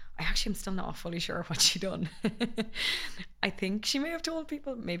 I actually am still not fully sure what she done. I think she may have told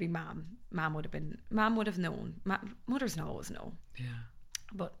people, maybe Mum would have known. Mothers always know. Yeah.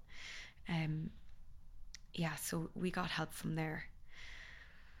 But so we got help from there.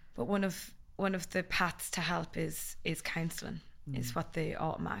 But one of the paths to help is counselling. Is what they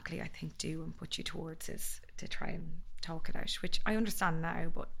automatically, I think, do and put you towards, is to try and talk it out, which I understand now,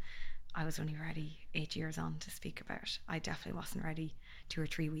 but I was only ready 8 years on to speak about it. I definitely wasn't ready 2 or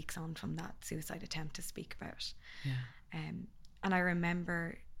 3 weeks on from that suicide attempt to speak about it. Yeah. And I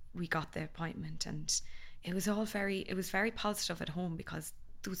remember we got the appointment, and it was very positive at home, because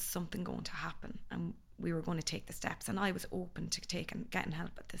there was something going to happen, and we were going to take the steps, and I was open to getting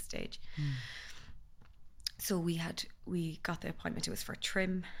help at this stage. So we got the appointment. It was for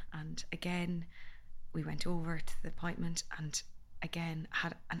trim, and again we went over to the appointment, and again,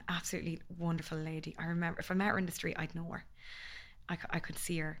 had an absolutely wonderful lady. I remember if I met her in the street, I'd know her. I could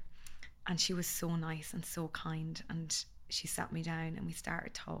see her, and she was so nice and so kind, and she sat me down and we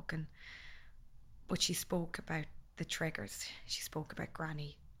started talking. But she spoke about the triggers. She spoke about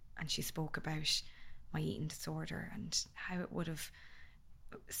Granny, and she spoke about my eating disorder and how it would have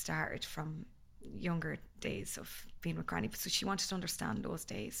started from younger days of being with Granny. So she wanted to understand those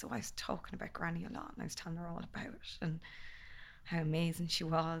days. So I was talking about Granny a lot, and I was telling her all about it and how amazing she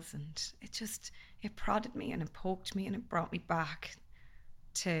was. And it prodded me and it poked me and it brought me back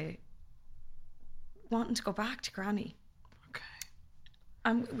to wanting to go back to Granny.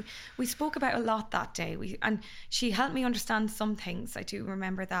 We spoke about a lot that day. And she helped me understand some things. I do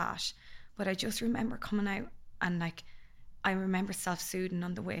remember that. But I just remember coming out and like, I remember self-soothing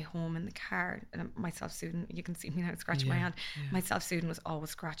on the way home in the car. And my self-soothing, you can see me now scratching my hand. Yeah. My self-soothing was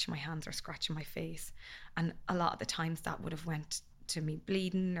always scratching my hands or scratching my face. And a lot of the times that would have went to me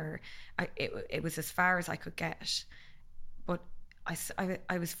bleeding, or it was as far as I could get. But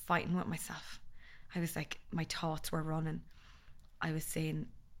I was fighting with myself. I was like, my thoughts were running. I was saying,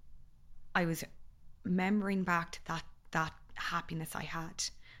 I was remembering back to that happiness I had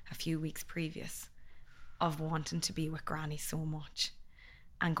a few weeks previous of wanting to be with Granny so much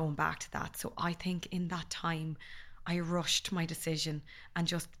and going back to that. So I think in that time, I rushed my decision and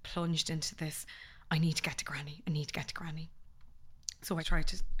just plunged into this, I need to get to Granny. I need to get to Granny. So I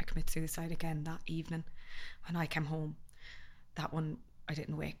commit suicide again that evening when I came home. That one, I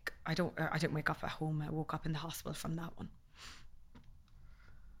didn't wake up at home. I woke up in the hospital from that one.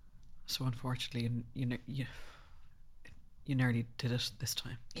 So unfortunately, you nearly did it this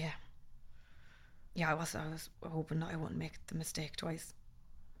time. Yeah. Yeah, I was hoping that I wouldn't make the mistake twice.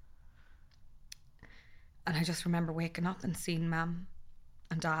 And I just remember waking up and seeing Mum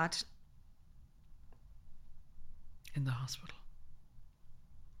and Dad in the hospital.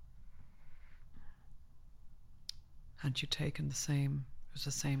 Had you taken the same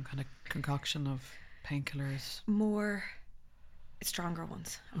kind of concoction of painkillers? More stronger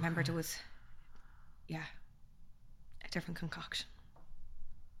ones. I remember there was, a different concoction.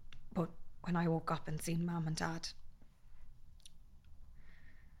 But when I woke up and seen Mum and Dad,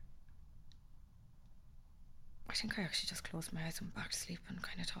 I think I actually just closed my eyes and went back to sleep and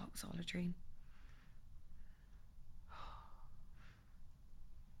kind of thought it was all a dream.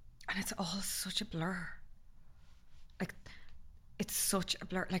 And it's all such a blur. Like, it's such a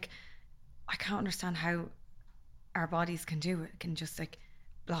blur. Like, I can't understand how our bodies can do it. Can just like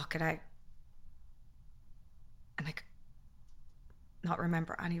block it out and like not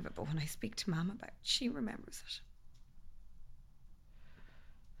remember any of it. But when I speak to Mum about it, she remembers it.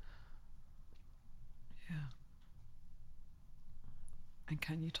 Yeah. And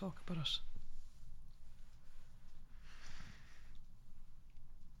can you talk about it?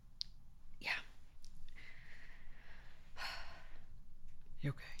 Yeah.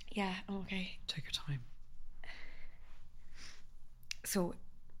 You okay? Yeah, I'm okay. Take your time. So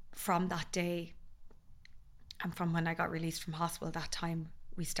from that day and from when I got released from hospital, that time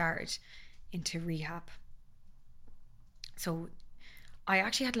we started into rehab. So I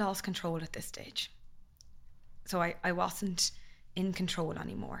actually had lost control at this stage. So I wasn't in control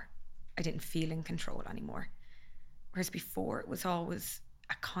anymore. I didn't feel in control anymore. Whereas before it was always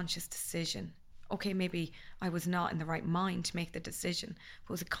a conscious decision. Okay, maybe I was not in the right mind to make the decision,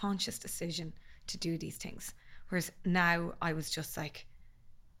 but it was a conscious decision to do these things. Whereas now I was just like,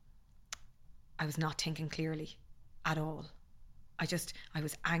 I was not thinking clearly at all. I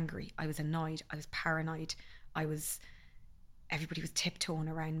was angry, I was annoyed, I was paranoid, everybody was tiptoeing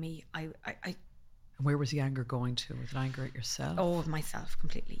around me. And where was the anger going to? Was it anger at yourself? Oh, of myself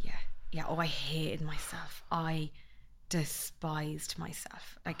completely, yeah. Yeah, I hated myself. I despised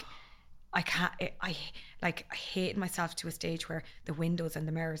myself. Like, I hated myself to a stage where the windows and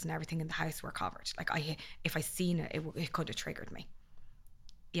the mirrors and everything in the house were covered. Like, if I seen it, it could have triggered me.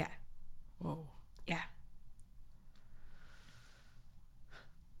 Yeah. Whoa. Yeah.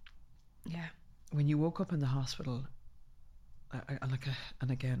 Yeah. When you woke up in the hospital,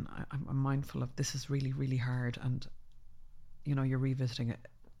 and again, I'm mindful of this is really, really hard, and you're revisiting it,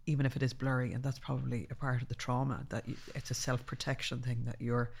 even if it is blurry, and that's probably a part of the trauma, that it's a self-protection thing, that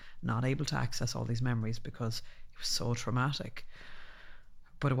you're not able to access all these memories because it was so traumatic.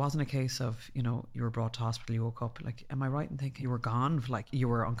 But it wasn't a case of, you were brought to hospital, you woke up, like, am I right in thinking you were gone, like you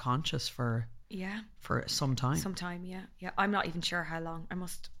were unconscious for some time? Some time, yeah. Yeah, I'm not even sure how long. I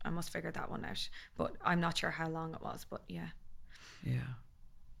must figure that one out, but I'm not sure how long it was, but yeah. Yeah.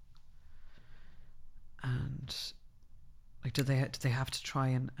 And like, did they have to try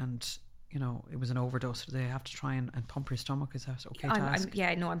and you know, it was an overdose, do they have to try and pump your stomach? Is that okay to ask?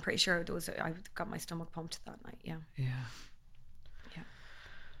 I'm pretty sure I got my stomach pumped that night. Yeah.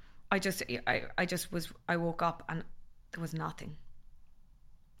 I woke up and there was nothing.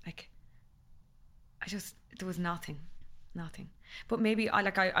 Like, there was nothing. But maybe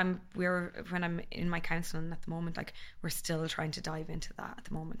when I'm in my counselling at the moment, like, we're still trying to dive into that at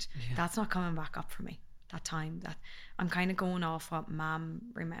the moment. Yeah. That's not coming back up for me. That time, that I'm kind of going off what Mum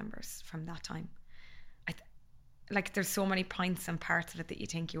remembers from that time. Like, there's so many points and parts of it that you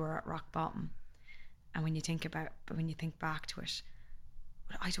think you were at rock bottom, and when you think back to it,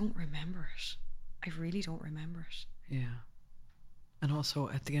 but I don't remember it. I really don't remember it. Yeah. And also,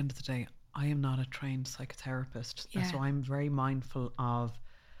 at the end of the day, I am not a trained psychotherapist, and so I'm very mindful of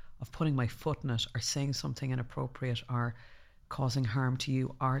putting my foot in it, or saying something inappropriate, or causing harm to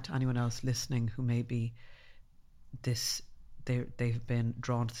you or to anyone else listening who may be they've been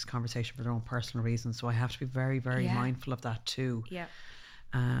drawn to this conversation for their own personal reasons. So I have to be very, very mindful of that too. Yeah.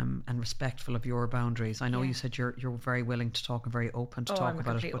 And respectful of your boundaries. I know you said you're very willing to talk and very open to talk about it.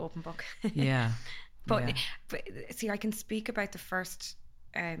 I'm a complete open book. Yeah. But see, I can speak about the first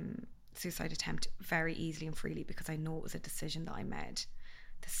suicide attempt very easily and freely because I know it was a decision that I made.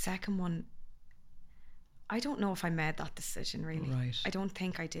 The second one, I don't know if I made that decision really. Right. I don't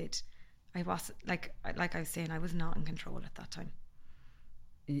think I did. I was like I was saying, I was not in control at that time.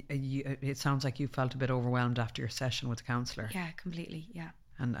 It sounds like you felt a bit overwhelmed after your session with the counsellor. Yeah, completely. Yeah.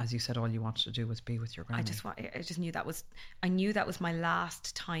 And as you said, all you wanted to do was be with your granny. I just knew that was my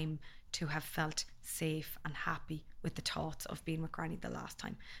last time to have felt safe and happy with the thoughts of being with granny the last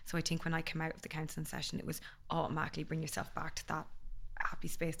time. So I think when I came out of the counselling session, it was automatically bring yourself back to that happy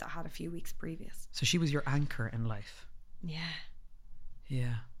space that I had a few weeks previous. So she was your anchor in life. Yeah. Yeah.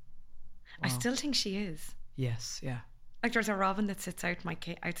 Wow. I still think she is. Yes. Yeah. Like, there's a robin that sits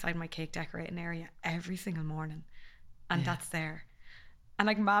outside my cake decorating area every single morning, and that's there. And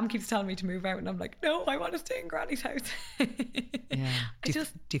like, Mom keeps telling me to move out, and I'm like, no, I want to stay in Granny's house. Yeah. Do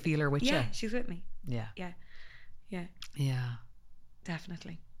you feel her with you? Yeah, she's with me. Yeah. Yeah. Yeah. Yeah.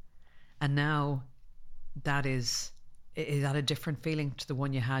 Definitely. And now, is that a different feeling to the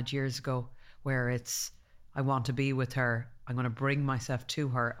one you had years ago, where it's, I want to be with her, I'm going to bring myself to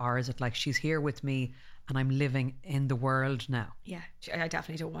her, or is it like she's here with me and I'm living in the world now? Yeah, I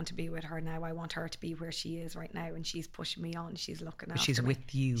definitely don't want to be with her now. I want her to be where she is right now, and she's pushing me on, she's looking after me. She's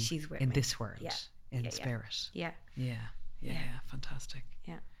with you. She's with in me. This world, in spirit. Yeah. Fantastic.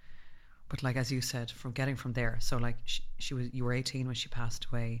 Yeah. But like, as you said, from there, so like you were 18 when she passed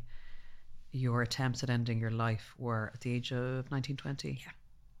away. Your attempts at ending your life were at the age of 19, 20? Yeah.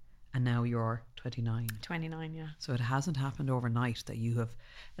 And now you're 29. 29, yeah. So it hasn't happened overnight that you have...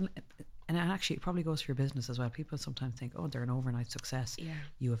 And actually, it probably goes for your business as well. People sometimes think, oh, they're an overnight success. Yeah.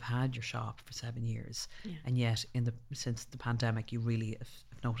 You have had your shop for 7 years. Yeah. And yet, since the pandemic, you really have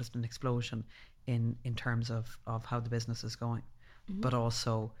noticed an explosion in terms of how the business is going. Mm-hmm. But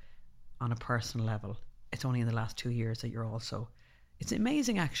also, on a personal level, it's only in the last 2 years that you're also... It's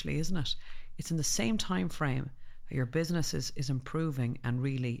amazing, actually, isn't it? It's in the same time frame that your business is improving and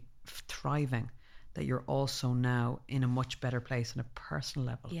really thriving, that you're also now in a much better place on a personal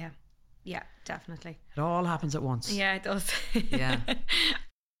level. Yeah, definitely. It all happens at once. Yeah, it does. Yeah.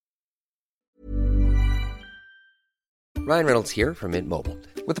 Ryan Reynolds here from Mint Mobile.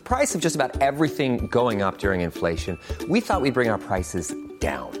 With the price of just about everything going up during inflation, we thought we'd bring our prices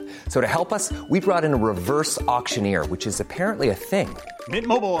down. So to help us, we brought in a reverse auctioneer, which is apparently a thing. Mint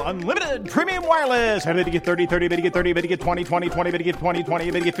Mobile Unlimited Premium Wireless. How to get 30, 30, bit to get 30, bit to get 20, 20, 20, bit to get 20, 20,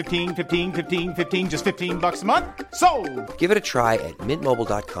 bit to get 15, 15, 15, 15, just $15 a month? Sold! Give it a try at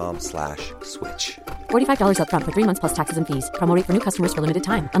mintmobile.com/switch. $45 up front for 3 months plus taxes and fees. Promo rate for new customers for limited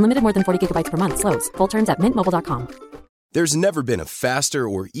time. Unlimited more than 40 gigabytes per month. Slows full terms at mintmobile.com. There's never been a faster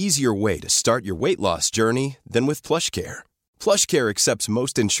or easier way to start your weight loss journey than with PlushCare. PlushCare accepts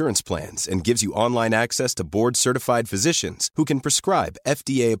most insurance plans and gives you online access to board-certified physicians who can prescribe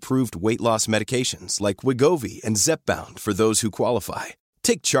FDA-approved weight loss medications like Wegovy and Zepbound for those who qualify.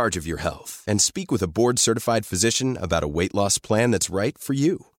 Take charge of your health and speak with a board-certified physician about a weight loss plan that's right for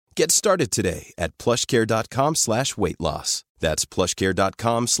you. Get started today at plushcare.com/weightloss. That's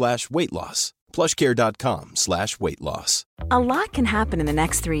plushcare.com/weightloss. plushcare.com/weightloss. A lot can happen in the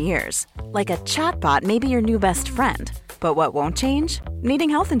next 3 years. Like a chatbot may be your new best friend. But what won't change? Needing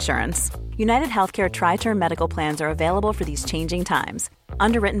health insurance. United Healthcare Tri-Term Medical Plans are available for these changing times.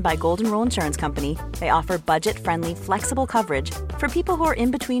 Underwritten by Golden Rule Insurance Company, they offer budget-friendly, flexible coverage for people who are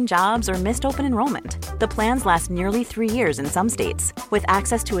in between jobs or missed open enrollment. The plans last nearly 3 years in some states, with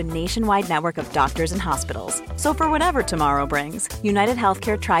access to a nationwide network of doctors and hospitals. So for whatever tomorrow brings, United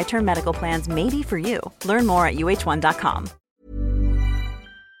Healthcare Tri-Term Medical Plans may be for you. Learn more at uh1.com.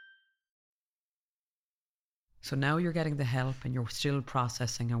 So now you're getting the help and you're still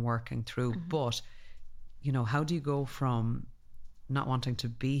processing and working through. But, you know, how do you go from not wanting to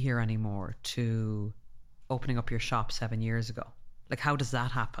be here anymore to opening up your shop 7 years ago? Like, how does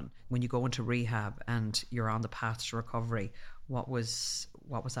that happen when you go into rehab and you're on the path to recovery? What was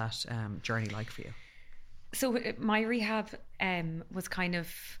that journey like for you? So my rehab was kind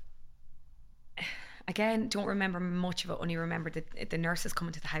of, again, don't remember much of it, only remember that the nurses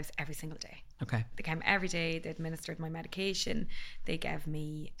coming to the house every single day. Okay. They came every day, they administered my medication, they gave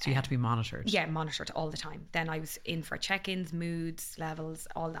me... So you had to be monitored? Yeah, monitored all the time. Then I was in for check-ins, moods, levels,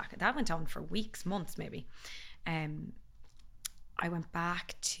 all that. That went on for weeks, months maybe. I went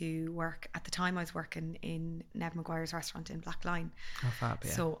back to work. At the time I was working in Neve Maguire's restaurant in Blackline. Oh, fab,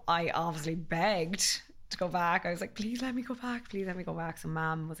 yeah. So I obviously begged to go back. I was like, please let me go back, please let me go back. So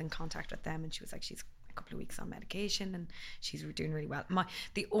Mum was in contact with them and she was like, she's a couple of weeks on medication and she's doing really well.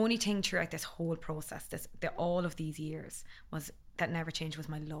 The only thing throughout this whole process, all of these years, was that never changed, was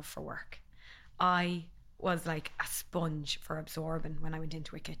my love for work. I was like a sponge for absorbing when I went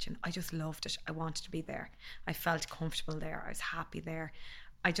into a kitchen. I just loved it. I wanted to be there. I felt comfortable there. I was happy there.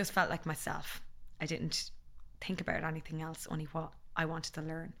 I just felt like myself. I didn't think about anything else, only what I wanted to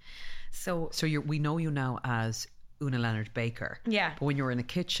learn. So we know you now as Una Leonard Baker. Yeah. But when you were in the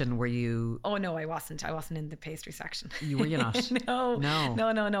kitchen, were you... Oh no, I wasn't in the pastry section. Were you not?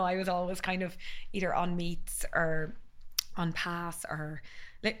 No. I was always kind of either on meats or on pass or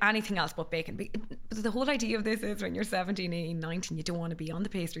like anything else but bacon. But the whole idea of this is when you're 17, 18, 19, you don't want to be on the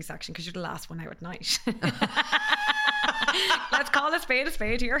pastry section because you're the last one out at night. Let's call a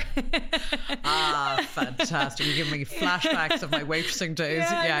spade here. Fantastic. You're giving me flashbacks of my waitressing days.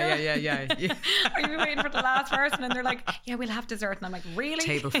 Yeah. Are you waiting for the last person and they're like, yeah, we'll have dessert, and I'm like, really?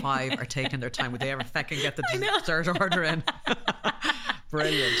 Table 5 are taking their time. Would they ever feckin' get the dessert order in?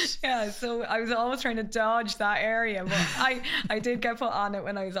 Brilliant. Yeah, so I was always trying to dodge that area, but I did get put on it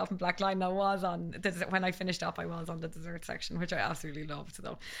when I was up in Blackline. I was on, when I finished up, I was on the dessert section, which I absolutely loved.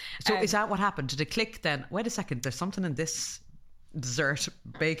 So is that what happened? Did it click then? Wait a second, there's something in this dessert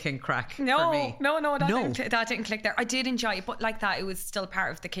baking crack for me. No, that didn't click there. I did enjoy it, but like that, it was still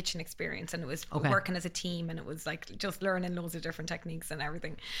part of the kitchen experience, and it was working as a team, and it was like just learning loads of different techniques and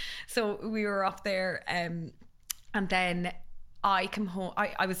everything. So we were up there, and then I come home.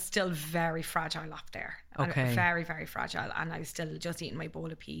 I was still very fragile up there. Okay. Very, very fragile. And I was still just eating my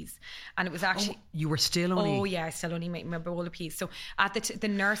bowl of peas. And it was actually... Oh, you were still only... Oh, yeah, I still only making my bowl of peas. So at the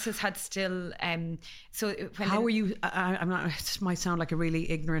nurses had still... How are you... I'm not... This might sound like a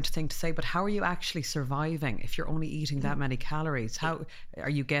really ignorant thing to say, but how are you actually surviving if you're only eating that many calories? How are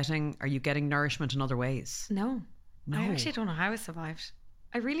you getting nourishment in other ways? No. I actually don't know how I survived.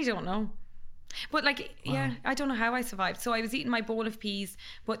 I really don't know. But I don't know how I survived. So I was eating my bowl of peas,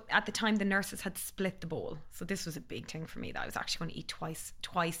 but at the time the nurses had split the bowl. So this was a big thing for me, that I was actually going to eat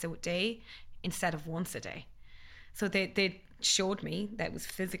twice a day instead of once a day. So they showed me that it was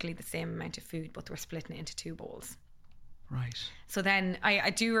physically the same amount of food, but they were splitting it into 2 bowls. Right. So then I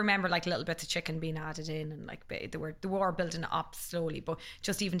do remember like little bits of chicken being added in, and like they were building it up slowly, but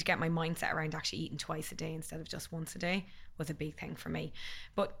just even to get my mindset around actually eating twice a day instead of just once a day was a big thing for me.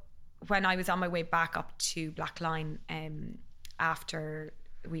 But when I was on my way back up to Blackline, after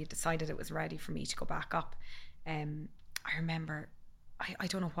we had decided it was ready for me to go back up, I remember, I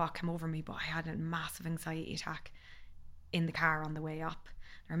don't know what came over me, but I had a massive anxiety attack in the car on the way up.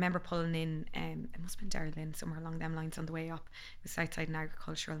 I remember pulling in, it must have been Derrylin, somewhere along them lines on the way up. It was outside an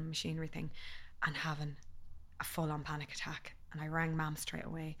agricultural machinery thing, and having a full-on panic attack. And I rang Mum straight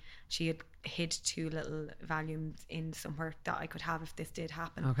away. She had hid 2 little volumes in somewhere that I could have if this did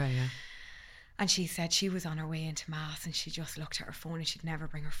happen. Okay, yeah. And she said she was on her way into Mass, and she just looked at her phone, and she'd never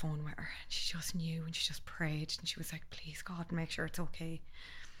bring her phone with her. And she just knew, and she just prayed, and she was like, please God, make sure it's okay.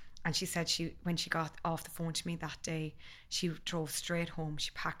 And she said when she got off the phone to me that day, she drove straight home.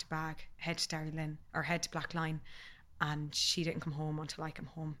 She packed a bag, head to Blackline, and she didn't come home until I came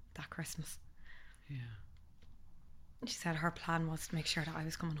home that Christmas. Yeah. She said her plan was to make sure that I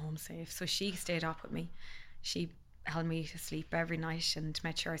was coming home safe. So she stayed up with me. She held me to sleep every night and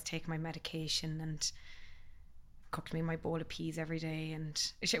made sure I was taking my medication. And cooked me my bowl of peas every day,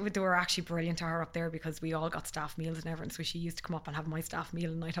 and they were actually brilliant to her up there because we all got staff meals and everything. So she used to come up and have my staff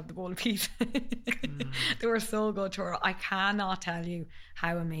meal, and I'd have the bowl of peas. They were so good to her. I cannot tell you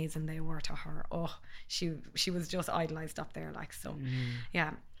how amazing they were to her. Oh, she was just idolised up there, like, so.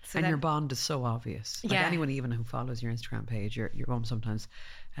 Yeah. So and your bond is so obvious. Like, anyone even who follows your Instagram page, your mum sometimes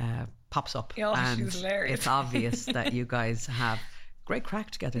pops up, and she's hilarious. It's obvious that you guys have great crack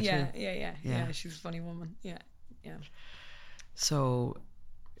together too. Yeah. She's a funny woman. Yeah. So,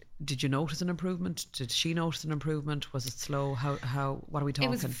 did you notice an improvement? Did she notice an improvement? Was it slow? How? What are we talking?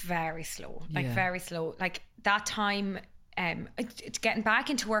 It was very slow. Very slow. Like that time. Getting back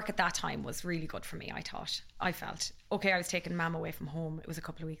into work at that time was really good for me. I felt okay. I was taking Mum away from home. It was a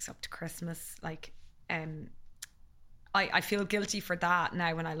couple of weeks up to Christmas. Like, I feel guilty for that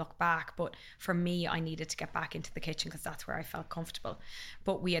now when I look back, but for me, I needed to get back into the kitchen because that's where I felt comfortable.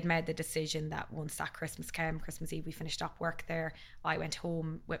 But we had made the decision that once that Christmas came, Christmas Eve, we finished up work there. I went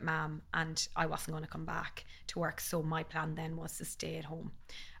home with Mum, and I wasn't going to come back to work. So my plan then was to stay at home,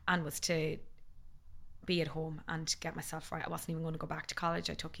 and was to be at home and get myself right. I wasn't even going to go back to college.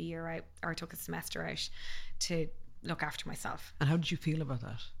 I took a year out, or I took a semester out to look after myself. And how did you feel about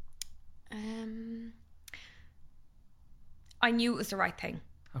that? I knew it was the right thing.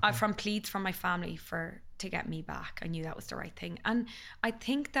 Okay. From pleads from my family to get me back, I knew that was the right thing. And I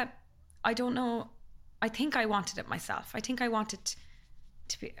think that, I don't know, I think I wanted it myself. I think I wanted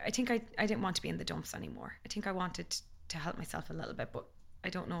to be, I think I didn't want to be in the dumps anymore. I think I wanted to help myself a little bit, but I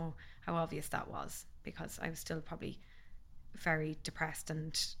don't know how obvious that was, because I was still probably very depressed,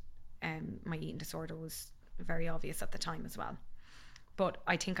 and my eating disorder was very obvious at the time as well. But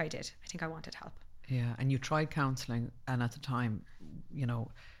I think I did. I think I wanted help. Yeah, and you tried counselling, and at the time, you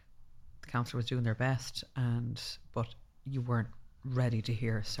know, the counsellor was doing their best, but you weren't ready to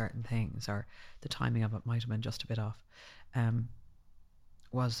hear certain things, or the timing of it might have been just a bit off.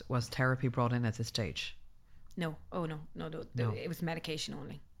 Was therapy brought in at this stage? No. Oh no. It was medication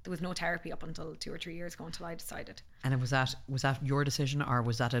only. There was no therapy up until 2 or 3 years ago, until I decided. And was that your decision, or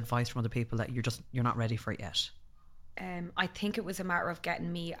was that advice from other people that you're not ready for it yet? I think it was a matter of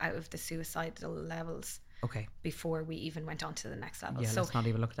getting me out of the suicidal levels. Okay. Before we even went on to the next level. Yeah, so let's not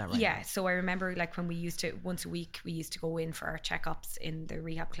even look at that right Yeah, now. So I remember, like, when we used to, once a week, we used to go in for our checkups in the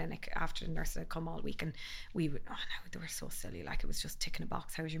rehab clinic after the nurse had come all week, and we would, they were so silly. Like, it was just ticking a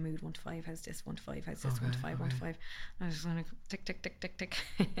box. How's your mood? 1 to 5. How's this? 1 to 5. How's this? Okay, 1 to 5. 1 to 5. I was just going tick, tick, tick, tick, tick.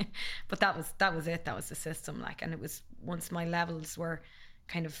 But that was it. That was the system. Like, and it was, once my levels were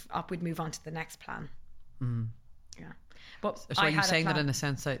kind of up, we'd move on to the next plan. Mm. Yeah. But so are you saying that in a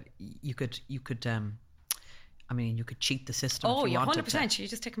sense that you could I mean, you could cheat the system? Oh, if you yeah, wanted 100%. to. You're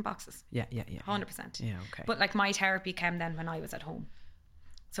just ticking boxes. Yeah. 100%. Yeah, okay. But like, my therapy came then when I was at home.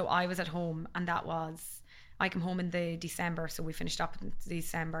 So I was at home, and I came home in the December, so we finished up in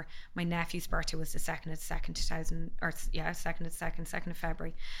December. My nephew's birthday was the 2nd of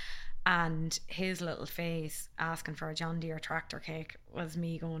February. And his little face asking for a John Deere tractor cake was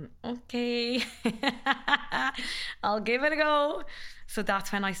me going, okay, I'll give it a go. So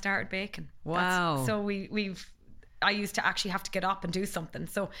that's when I started baking. Wow. I used to actually have to get up and do something.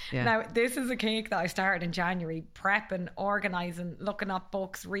 So now this is a cake that I started in January, prepping, organising, looking up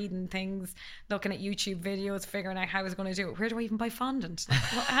books, reading things, looking at YouTube videos, figuring out how I was going to do it. Where do I even buy fondant?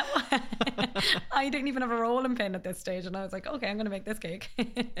 I didn't even have a rolling pin at this stage, and I was like, okay, I'm going to make this cake.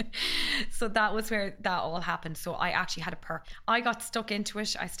 So that was where that all happened. So I actually had a perk. I got stuck into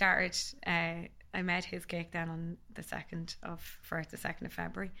it. I started, I made his cake then on the 2nd of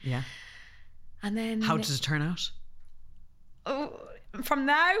February. Yeah. And then... How did it turn out? Oh, from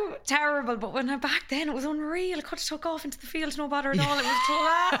now, terrible, but when back then it was unreal. I could have took off into the field, no bother at all. It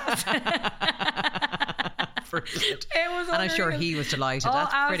was class. Brilliant. It was unreal. And I'm sure he was delighted.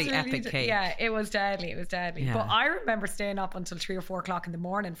 That's pretty epic cake. Yeah, it was deadly. Yeah. But I remember staying up until 3 or 4 o'clock in the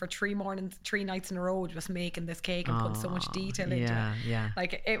morning for 3 nights in a row, just making this cake and putting so much detail into it. Yeah.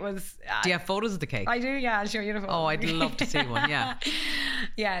 Like, it was... Do you have photos of the cake? I do, yeah. I'll show you the photos. Oh, I'd love to see one, yeah.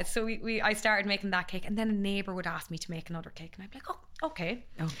 Yeah, so I started making that cake, and then a neighbour would ask me to make another cake, and I'd be like, oh, okay.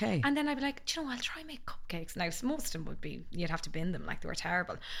 And then I'd be like, do you know, I'll try and make cupcakes. Now, most of them would be, you'd have to bin them, like, they were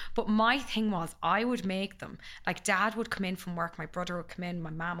terrible. But my thing was, I would make them. Like, Dad would come in from work, my brother would come in, my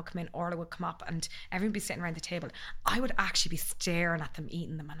mum would come in, Orla would come up, and everyone would be sitting around the table. I would actually be staring at them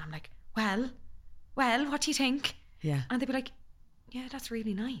eating them, and I'm like, well, what do you think? Yeah. And they'd be like, yeah, that's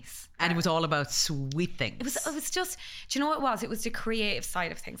really nice. And it was all about sweet things. It was just, do you know what it was? It was the creative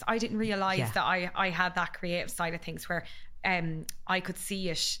side of things. I didn't realise that I had that creative side of things where I could see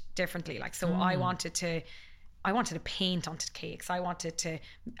it differently. Like, so I wanted to I wanted to paint onto cakes.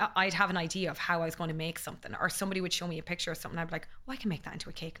 I'd have an idea of how I was going to make something, or somebody would show me a picture of something. I'd be like, oh, I can make that into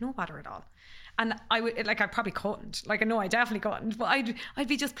a cake. No bother at all. And I probably couldn't. Like, no, I definitely couldn't. But I'd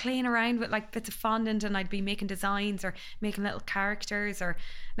be just playing around with like bits of fondant, and I'd be making designs or making little characters. Or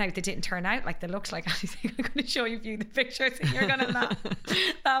now they didn't turn out like they looked like anything. I'm going to show you a few of the pictures, and you're going to laugh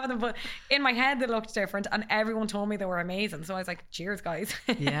at them. But in my head, they looked different, and everyone told me they were amazing. So I was like, cheers, guys.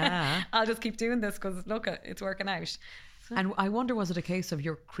 Yeah. I'll just keep doing this because look, it's working out. So. And I wonder, was it a case of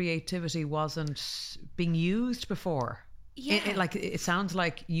your creativity wasn't being used before? Yeah. It sounds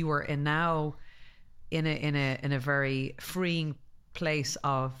like you were now in a very freeing place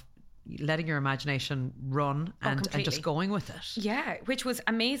of letting your imagination run and just going with it. Yeah, which was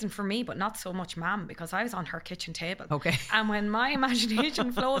amazing for me, but not so much Mam, because I was on her kitchen table. Okay. And when my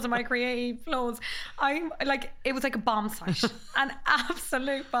imagination flows and my creative flows, I'm like, it was like a bomb site, an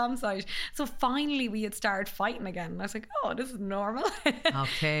absolute bomb site. So finally we had started fighting again. And I was like, oh, this is normal.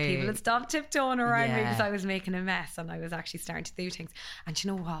 Okay. People had stopped tiptoeing around me because I was making a mess, and I was actually starting to do things. And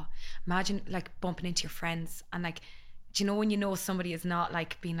you know what? Imagine like bumping into your friends and like, do you know when you know somebody is not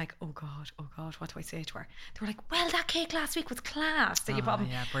like being like, oh God, what do I say to her? They were like, well, that cake last week was class. That you bought.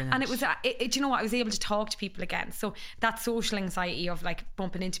 Yeah, brilliant. And it was, do you know what? I was able to talk to people again. So that social anxiety of like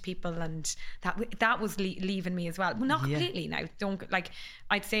bumping into people, and that was leaving me as well. Well, not completely now.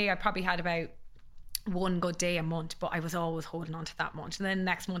 I'd say I probably had about one good day a month, but I was always holding on to that month, and then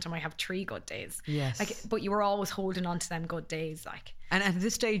next month I might have 3 good days. Yes. But you were always holding on to them good days, like. And at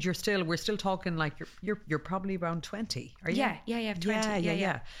this stage, we're still talking like you're probably around 20, are you? Yeah, 20.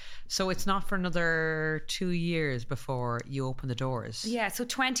 Yeah. So it's not for another 2 years before you open the doors. Yeah, so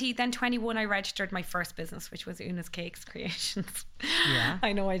 20, then 21, I registered my first business, which was Una's Cakes Creations. Yeah.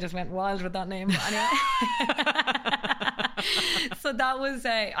 I know I just went wild with that name, but anyway. So that was,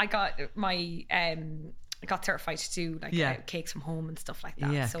 I got my, I got certified to do like cakes from home and stuff like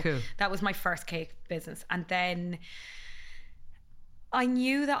that. Yeah, so cool. That was my first cake business. And then I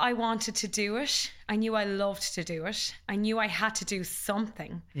knew that I wanted to do it. I knew I loved to do it. I knew I had to do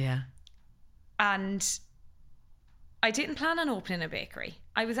something. Yeah. And I didn't plan on opening a bakery.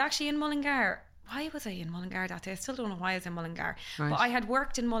 I was actually in Mullingar. Why was I in Mullingar that day? I still don't know why I was in Mullingar. Right. But I had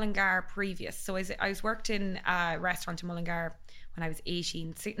worked in Mullingar previous. So I was worked in a restaurant in Mullingar when I was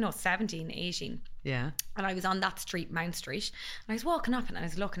 18. Yeah. And I was on that street, Mount Street. And I was walking up and I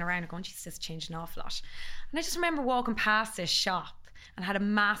was looking around and going, geez, this has changed an awful lot. And I just remember walking past this shop and had a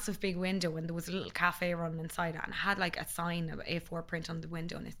massive big window, and there was a little cafe running inside it, and it had like a sign of A4 print on the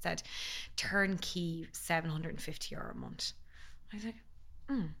window, and it said turnkey €750 a month. I was like,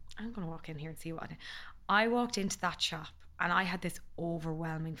 I'm going to walk in here and see what I walked into that shop, and I had this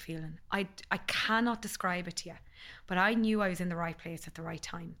overwhelming feeling. I cannot describe it to you, but I knew I was in the right place at the right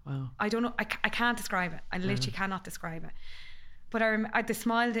time. Wow. I don't know. I can't describe it. I literally cannot describe it. But the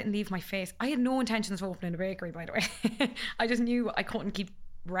smile didn't leave my face. I had no intentions of opening a bakery, by the way. I just knew I couldn't keep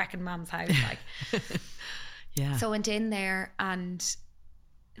wrecking Mam's house. Like. Yeah. So I went in there, and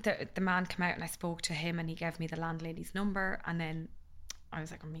the man came out, and I spoke to him, and he gave me the landlady's number. And then I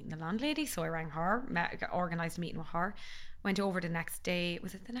was like, I'm meeting the landlady. So I rang her, organised a meeting with her, went over the next day.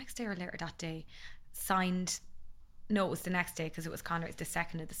 Was it the next day or later that day? No, it was the next day, because it was Connor's, the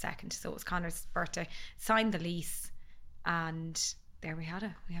 2nd of the 2nd. So it was Connor's birthday. Signed the lease. And there we had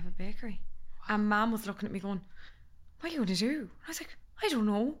it. We have a bakery. Wow. And Mam was looking at me going, what are you going to do? I was like, I don't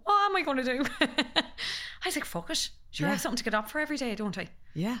know. What am I going to do? I was like, fuck it. Sure, I have something to get up for every day, don't I?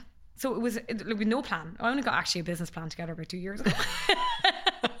 Yeah. So it was with no plan. I only got actually a business plan together about 2 years ago.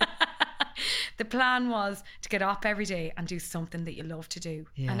 The plan was to get up every day and do something that you love to do.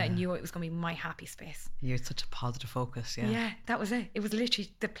 Yeah. And I knew it was going to be my happy space. You had such a positive focus, yeah. Yeah, that was it. It was literally,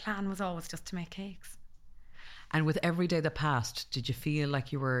 the plan was always just to make cakes. And with every day that passed, did you feel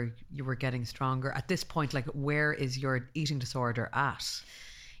like you were getting stronger? At this point, like, where is your eating disorder at?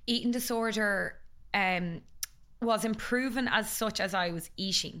 Eating disorder was improving as such as I was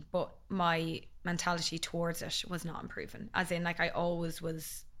eating, but my mentality towards it was not improving. As in, like, I always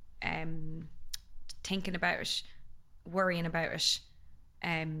was thinking about it, worrying about it.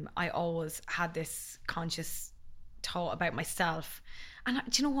 I always had this conscious thought about myself. And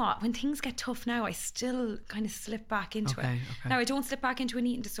do you know what? When things get tough now, I still kind of slip back into it. Okay. Now, I don't slip back into an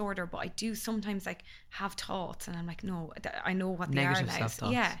eating disorder, but I do sometimes like have thoughts, and I'm like, no, I know what they are now.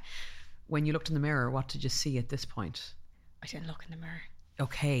 Self-thoughts. Yeah. When you looked in the mirror, what did you see at this point? I didn't look in the mirror.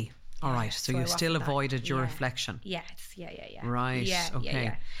 Okay. All right. So you still avoided your reflection. Yes. Yeah. Right. Yeah, okay.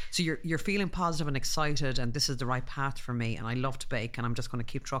 Yeah. So you're feeling positive and excited, and this is the right path for me, and I love to bake, and I'm just going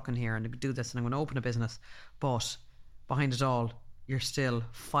to keep trucking here and do this, and I'm going to open a business. But behind it all, you're still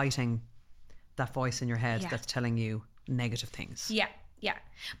fighting that voice in your head that's telling you negative things. Yeah.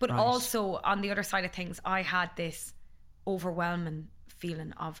 But also on the other side of things, I had this overwhelming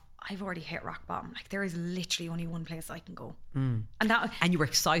feeling of I've already hit rock bottom. Like there is literally only one place I can go. And you were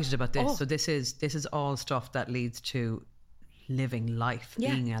excited about this. So this is all stuff that leads to living life,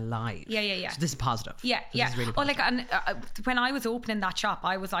 being alive. Yeah. So this is positive. Yeah. This is really positive. When I was opening that shop,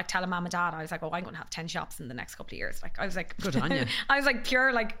 I was like telling mum and dad, I was like, I'm going to have 10 shops in the next couple of years. Like I was like, good on you. I was like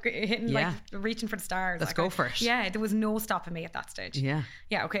pure, like hitting, like reaching for the stars. Let's go for it. Yeah, there was no stopping me at that stage. Yeah.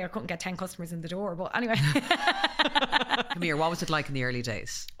 Okay, I couldn't get 10 customers in the door, but anyway. Come here. What was it like in the early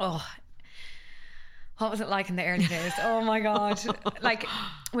days? Oh, what was it like in the early days? Oh my God. Like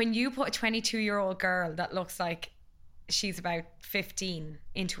when you put a 22-year-old girl that looks like she's about 15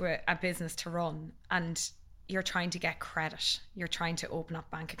 into a business to run, and you're trying to get credit, you're trying to open up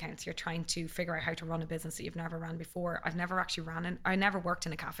bank accounts, you're trying to figure out how to run a business that you've never ran before. I've never actually I never worked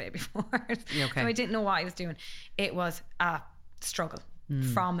in a cafe before. So I didn't know what I was doing. It was a struggle.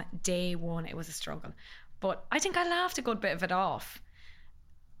 From day one, it was a struggle. But I think I laughed a good bit of it off.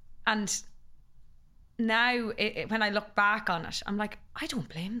 And now when I look back on it, I'm like, I don't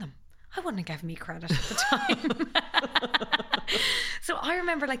blame them. I wouldn't have given me credit at the time. So I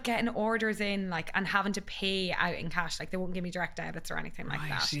remember like getting orders in, like, and having to pay out in cash. Like they wouldn't give me direct debits or anything like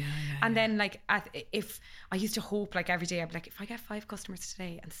that. And then like if I used to hope like every day, I'd be like, if I get 5 customers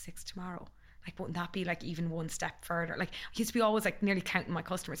today and 6 tomorrow, like wouldn't that be like even one step further? Like I used to be always like nearly counting my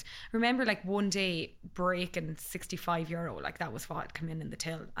customers. Remember like one day breaking €65, like that was what had come in the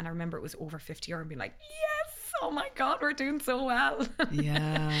till, and I remember it was over €50 and being like, yes, oh my God, we're doing so well.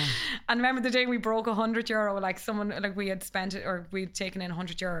 Yeah. And remember the day we broke €100, like someone, like we had spent it, or we'd taken in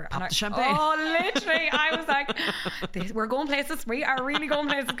 €100. Pop the champagne. Oh, literally, I was like, we're going places. We are really going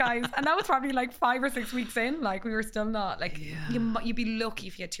places, guys. And that was probably like 5 or 6 weeks in. Like we were still not like, you'd be lucky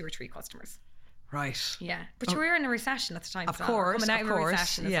if you had 2 or 3 customers. Right. Yeah. But you were in a recession at the time. Of course. Coming out of a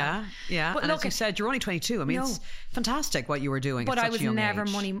recession. Yeah. But and look, as you said, you're only 22. I mean, it's fantastic what you were doing. But at such I was a young never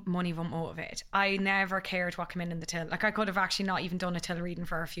age. money motivated. I never cared what came in the till. Like I could have actually not even done a till reading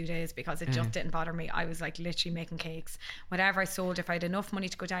for a few days because it just didn't bother me. I was like literally making cakes. Whatever I sold, if I had enough money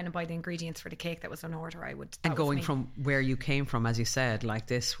to go down and buy the ingredients for the cake that was on order, I would. And going from where you came from, as you said, like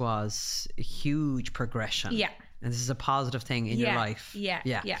this was a huge progression. Yeah. And this is a positive thing in your life. Yeah.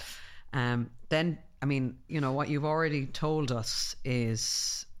 Then, I mean, you know, what you've already told us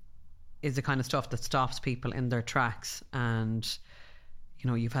is the kind of stuff that stops people in their tracks, and, you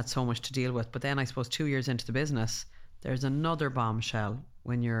know, you've had so much to deal with. But then I suppose 2 years into the business, there's another bombshell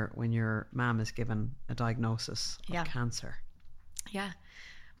when your mum is given a diagnosis of cancer. Yeah.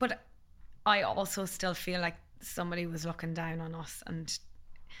 But I also still feel like somebody was looking down on us, and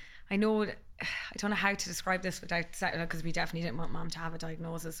I know, I don't know how to describe this without, because we definitely didn't want mum to have a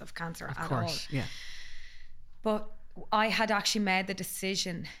diagnosis of cancer at all. Yeah. But I had actually made the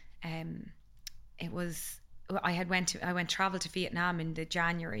decision. I traveled to Vietnam in the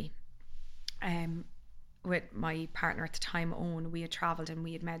January. With my partner at the time, Owen, we had travelled and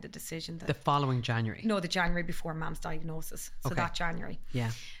we had made the decision that the following January. No, the January before mum's diagnosis. So that January.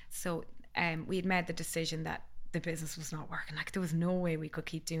 Yeah. So we had made the decision that the business was not working. Like there was no way we could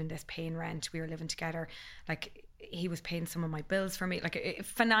keep doing this, paying rent. We were living together. Like he was paying some of my bills for me. Like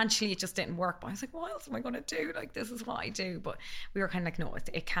financially it just didn't work. But I was like, what else am I going to do? Like this is what I do. But we were kind of like, no,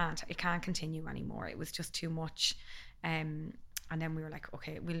 it can't continue anymore. It was just too much. And then we were like,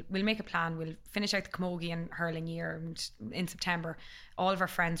 okay, we'll make a plan. We'll finish out the camogie and hurling year. And in September, all of our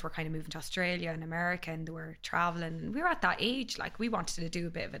friends were kind of moving to Australia and America, and they were traveling. We were at that age, like we wanted to do a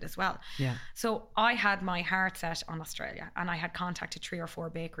bit of it as well. Yeah. So I had my heart set on Australia, and I had contacted 3 or 4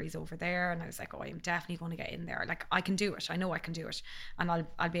 bakeries over there, and I was like, oh, I'm definitely going to get in there. Like I can do it. I know I can do it, and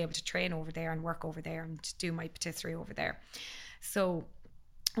I'll be able to train over there and work over there and do my patisserie over there. So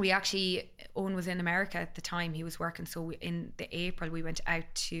Owen was in America at the time. He was working. So in the April, I went out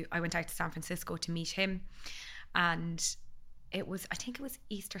to San Francisco to meet him. And I think it was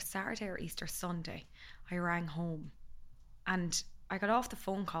Easter Saturday or Easter Sunday. I rang home and I got off the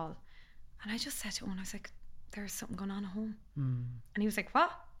phone call and I just said to Owen, I was like, there's something going on at home. And he was like,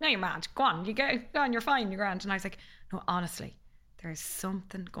 what? No, you're mad. Go on, you're fine, you're grand. And I was like, no, honestly, there is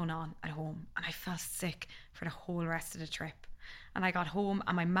something going on at home. And I felt sick for the whole rest of the trip. and I got home,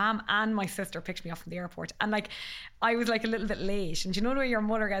 and my mum and my sister picked me up from the airport, and like I was like a little bit late, and you know the way your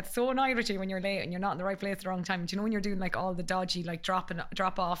mother gets so annoyed with you when you're late and you're not in the right place at the wrong time, and you know when you're doing like all the dodgy like drop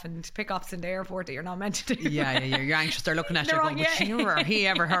off and pick ups in the airport that you're not meant to do. You're anxious. They're looking at you going, will he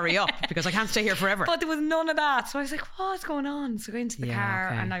ever hurry up, because I can't stay here forever. But there was none of that, so I was like, what's going on? So I went into the car,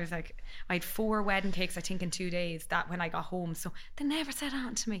 and I was like, I had 4 wedding cakes I think in 2 days, that when I got home, so they never said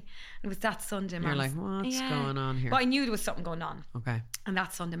on to me. It was that Sunday, you're like, what's going on here? But I knew there was something going on. Okay. And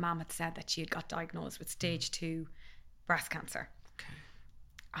that Sunday mum had said that she had got diagnosed with stage 2 breast cancer. Okay.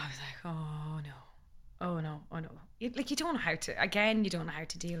 I was like, oh no. You don't know how to, again, you don't know how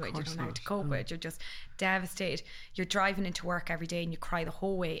to deal with it, you don't know how to cope with it, you're just devastated. You're driving into work every day and you cry the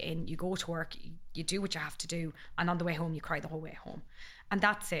whole way in. You go to work, you do what you have to do, and on the way home you cry the whole way home. And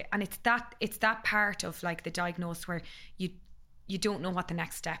that's it. And it's that part of like the diagnosis where you don't know what the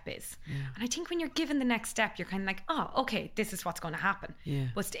next step is. And I think when you're given the next step, you're kind of like, oh, okay, this is what's going to happen.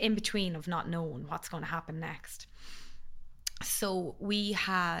 But it's the in between of not knowing what's going to happen next. So we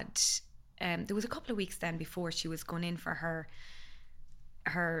had there was a couple of weeks then before she was going in for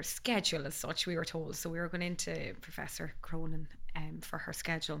her schedule as such, we were told. So we were going into Professor Cronin for her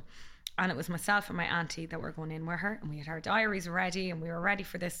schedule, and it was myself and my auntie that were going in with her, and we had our diaries ready, and we were ready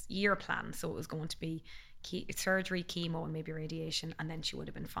for this year plan. So it was going to be surgery, chemo, and maybe radiation, and then she would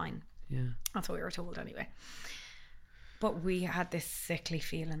have been fine. That's what we were told anyway. But we had this sickly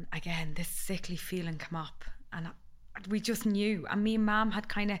feeling come up, and we just knew. And me and Mum had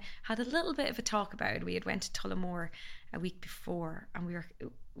kind of had a little bit of a talk about it. We had went to Tullamore a week before, and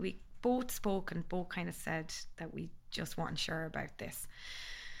we both spoke and both kind of said that we just weren't sure about this.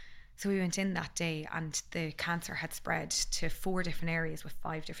 So we went in that day, and the cancer had spread to 4 different areas with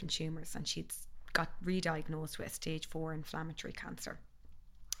 5 different tumours, and she'd got re-diagnosed with stage 4 inflammatory cancer.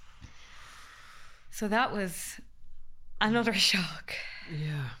 So that was another shock.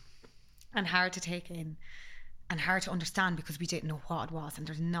 And hard to take in and hard to understand, because we didn't know what it was, and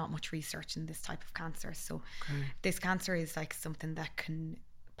there's not much research in this type of cancer. So this cancer is like something that can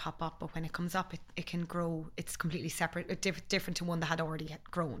pop up, but when it comes up, it can grow. It's completely separate, different to one that had already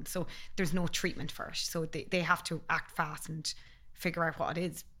grown. So there's no treatment for it. So they have to act fast and figure out what it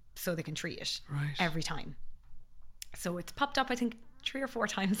is so they can treat it every time. So it's popped up, I think, 3 or 4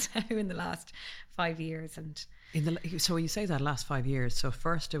 times now in the last 5 years. And so you say that last 5 years. So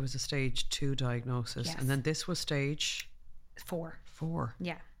first it was a stage 2 diagnosis, and then this was stage 4.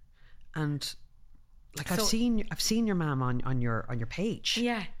 Yeah. And like I've seen your mum on your page.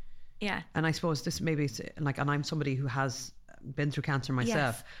 Yeah. And I suppose this maybe is like, and I'm somebody who has been through cancer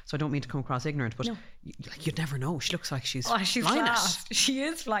myself, so I don't mean to come across ignorant, but you'd never know. She looks like she's flying fast. She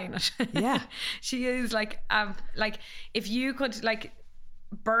is flying it. Yeah. She is like if you could like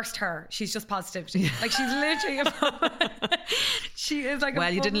burst her, she's just positivity. Like she's literally she is like,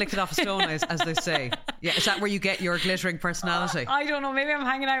 well, you didn't lick it off a stone, as they say. Yeah, is that where you get your glittering personality? I don't know, maybe I'm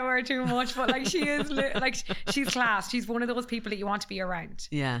hanging out with her too much, but like she is like she's class. She's one of those people that you want to be around.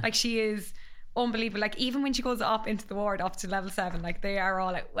 Yeah, like she is unbelievable. Like even when she goes up into the ward, up to level 7, like they are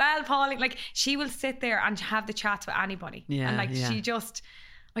all like, well, Pauline, like she will sit there and have the chats with anybody. And like she just,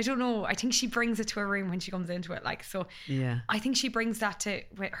 I don't know, I think she brings it to her room when she comes into it. Like, so I think she brings that to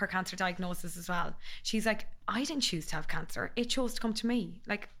her cancer diagnosis as well. She's like, I didn't choose to have cancer, it chose to come to me.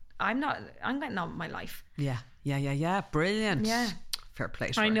 Like I'm getting on with my life. Yeah. Brilliant. Yeah. Fair play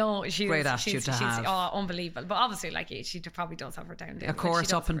to her. I know, great attitude to have. Oh, unbelievable. But obviously, like she probably does have her down there. Of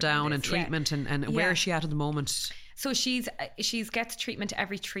course, up and down, and treatment, and where is she at the moment? So she's gets treatment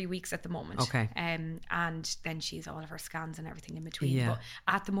every 3 weeks at the moment. Okay. And then she's all of her scans and everything in between. Yeah. But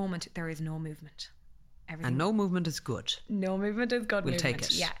at the moment, there is no movement. And no movement is good. No movement is good. We'll take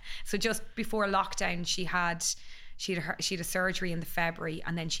it. Yeah. So just before lockdown, she had a surgery in the February,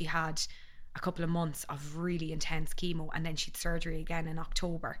 and then she had a couple of months of really intense chemo, and then she'd surgery again in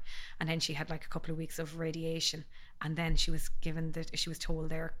October, and then she had like a couple of weeks of radiation, and then she was told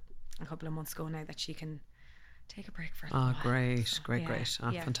there a couple of months ago now that she can take a break for a little while. Great.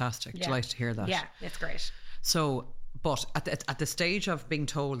 Fantastic. Delighted to hear that. Yeah, it's great. So, but at the stage of being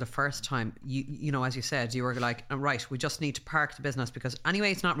told the first time, you know, as you said, you were like, right, we just need to park the business because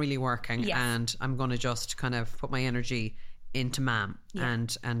anyway it's not really working, and I'm going to just kind of put my energy into Mam,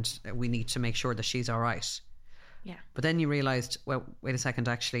 and we need to make sure that she's all right. Yeah. But then you realised, well, wait a second,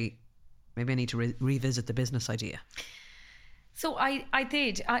 actually, maybe I need to revisit the business idea. So I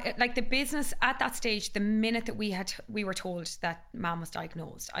did. Like the business at that stage, the minute that we were told that Mam was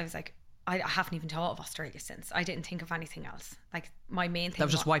diagnosed, I was like, I haven't even thought of Australia since. I didn't think of anything else. Like my main thing that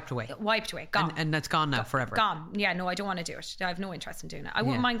was just wiped away, gone, and that's gone now forever. Gone. Yeah, no, I don't want to do it. I have no interest in doing it. I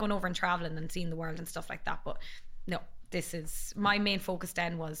wouldn't mind going over and travelling and seeing the world and stuff like that, but no. this is my main focus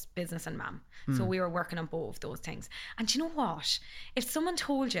then was business and mam. So we were working on both of those things. And do you know what? If someone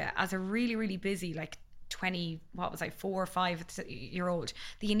told you as a really, really busy, like 4 or 5 year old,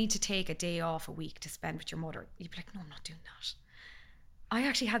 that you need to take a day off a week to spend with your mother, you'd be like, no, I'm not doing that. I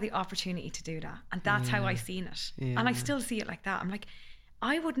actually had the opportunity to do that. And that's how I seen it. Yeah. And I still see it like that. I'm like,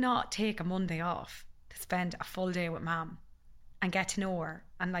 I would not take a Monday off to spend a full day with mam and get to know her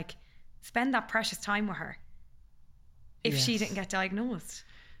and like spend that precious time with her if she didn't get diagnosed.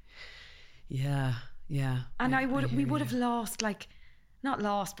 Yeah. And we would have lost, like, not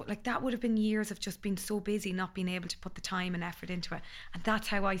lost, but like that would have been years of just being so busy, not being able to put the time and effort into it. And that's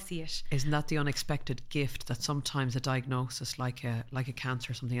how I see it. Isn't that the unexpected gift that sometimes a diagnosis like a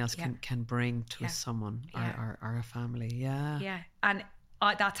cancer or something else can bring to someone or a family? Yeah. And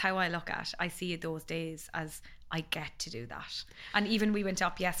that's how I look at it. I see those days as I get to do that. And even we went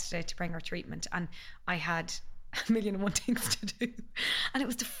up yesterday to bring her treatment, and I had a million and one things to do. And it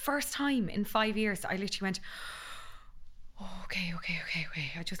was the first time in 5 years that I literally went, okay.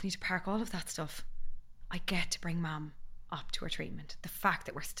 I just need to park all of that stuff. I get to bring mam up to her treatment. The fact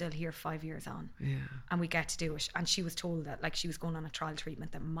that we're still here 5 years on, and we get to do it. And she was told that like she was going on a trial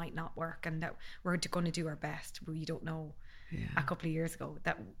treatment that might not work, and that we're going to do our best. We don't know. A couple of years ago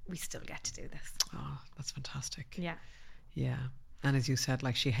that we still get to do this. Oh, that's fantastic. Yeah. And as you said,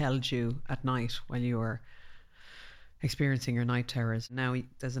 like she held you at night when you were experiencing your night terrors. Now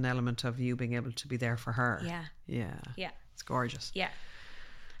there's an element of you being able to be there for her. Yeah. It's gorgeous. Yeah.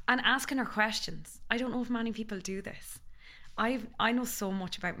 And asking her questions. I don't know if many people do this. I know so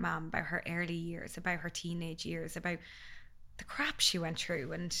much about mam, about her early years, about her teenage years, about the crap she went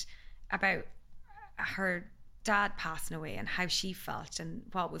through, and about her dad passing away and how she felt and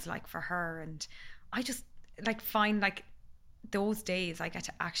what it was like for her. And I just like find like those days I get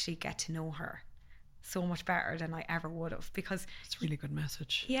to actually get to know her so much better than I ever would have, because it's a really good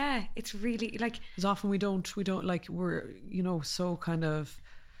message. Yeah, it's really like, because often we don't like, we're, you know, so kind of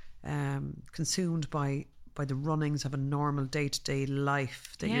consumed by the runnings of a normal day-to-day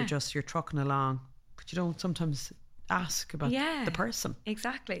life that you're trucking along, but you don't sometimes ask about the person.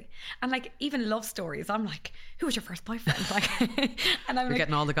 Exactly. And like even love stories, I'm like, who was your first boyfriend? Like, and I'm You're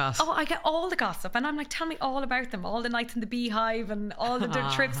getting all the gossip. Oh, I get all the gossip, and I'm like, tell me all about them, all the nights in the beehive and all the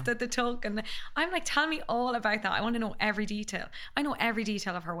trips that they took, and I'm like, tell me all about that. I want to know every detail. I know every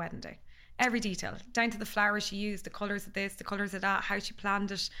detail of her wedding day, every detail, down to the flowers she used, the colours of this, the colours of that, how she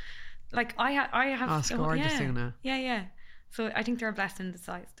planned it. Like I have. Oh, it's gorgeous, Una. Yeah. So I think they're a blessing in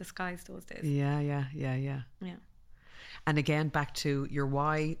disguise those days. Yeah. And again, back to your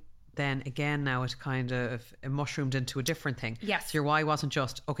why, then again, now it kind of mushroomed into a different thing. Yes. So your why wasn't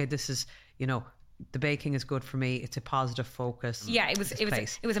just, okay, this is, you know, the baking is good for me. It's a positive focus. Yeah, it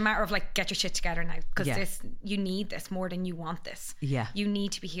was a matter of like, get your shit together now, because you need this more than you want this. Yeah. You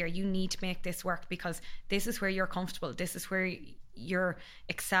need to be here. You need to make this work, because this is where you're comfortable. This is where you're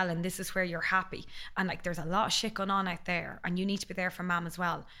excelling. This is where you're happy. And like, there's a lot of shit going on out there, and you need to be there for mam as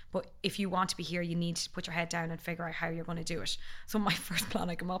well. But if you want to be here, you need to put your head down and figure out how you're going to do it. So my first plan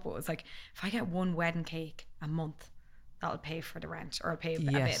I came up with was like, if I get one wedding cake a month, that'll pay for the rent, or I'll pay a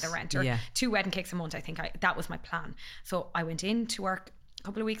bit of the rent, or 2 wedding cakes a month. I think that was my plan. So I went into work. A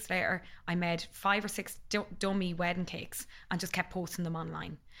couple of weeks later, I made 5 or 6 dummy wedding cakes and just kept posting them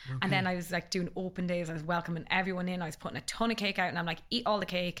online. Okay. And then I was like doing open days. I was welcoming everyone in. I was putting a ton of cake out, and I'm like, eat all the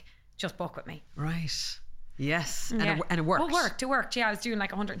cake, just book with me. Right. Yes. And it worked. It worked. Yeah, I was doing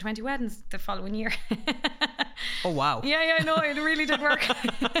like 120 weddings the following year. Oh, wow. Yeah, no, it really did work.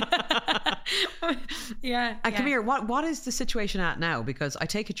 Yeah. And come here, what is the situation at now? Because I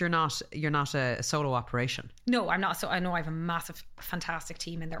take it you're not a solo operation. No, I'm not. So I know I have a massive, fantastic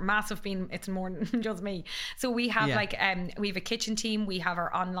team in there. Massive being, it's more than just me. So we have we have a kitchen team, we have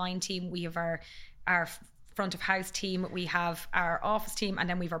our online team, we have our front of house team, we have our office team, and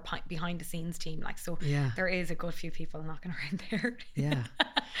then we have our behind the scenes team. Like, so there is a good few people knocking around there. Yeah.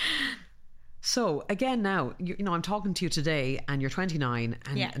 So again, now, you know, I'm talking to you today, and you're 29,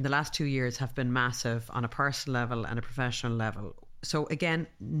 and the last 2 years have been massive on a personal level and a professional level. So again,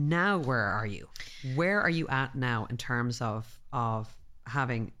 now where are you? Where are you at now in terms of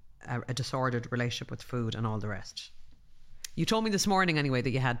having a disordered relationship with food and all the rest? You told me this morning anyway that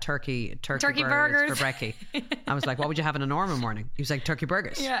you had turkey burgers for brekkie. I was like, what would you have in a normal morning? He was like, turkey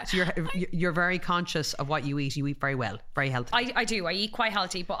burgers. Yeah. So you're very conscious of what you eat. You eat very well, very healthy. I do. I eat quite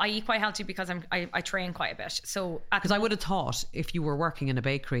healthy, but I eat quite healthy because I train quite a bit. So because I would have thought if you were working in a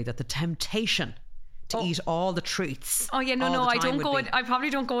bakery that the temptation to eat all the treats. Oh yeah, no, all the I time don't go. would be- I probably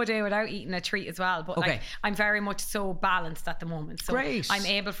don't go a day without eating a treat as well. But Okay. like, I'm very much so balanced at the moment. So Great. I'm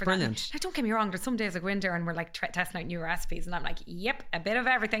able for Brilliant. that. Now, don't get me wrong. There's some days I go in there and we're like testing out new recipes, and I'm like, yep, a bit of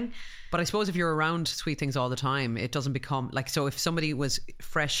everything. But I suppose if you're around sweet things all the time, it doesn't become like, so if somebody was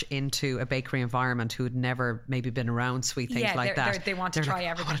fresh into a bakery environment who'd never maybe been around sweet things Yeah, like that, they want to they're try like,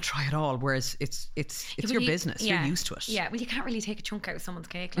 everything. I want to try it all. Whereas it's Well, your business. You're used to it. Yeah, well, you can't really take a chunk out of someone's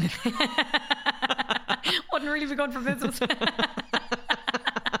cake. Like. Wouldn't really be good for business.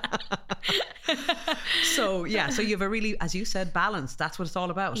 So you have a really, as you said, balance. That's what it's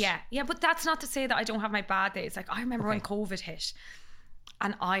all about. Yeah, but that's not to say that I don't have my bad days. Like, I remember when COVID hit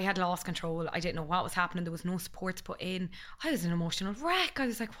and I had lost control. I didn't know what was happening. There was no supports put in. I was an emotional wreck. I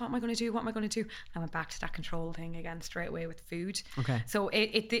was like, what am I going to do? What am I going to do? I went back to that control thing again straight away with food. Okay. So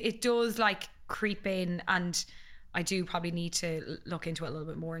it does like creep in, and I do probably need to look into it a little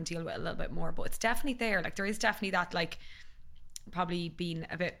bit more and deal with it a little bit more. But it's definitely there. Like, there is definitely that, like, probably being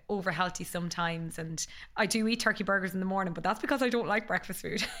a bit over healthy sometimes, and I do eat turkey burgers in the morning, but that's because I don't like breakfast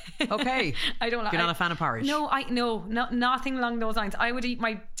food. Okay. I don't like. You're not a fan of porridge? No, nothing along those lines. I would eat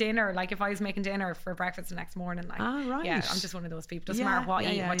my dinner, like if I was making dinner for breakfast the next morning. Like, right. Yeah, I'm just one of those people. Doesn't Yeah, matter what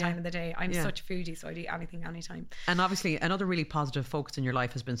I eat, yeah, what time yeah. of the day. I'm such a foodie, so I'd eat anything, anytime. And obviously, another really positive focus in your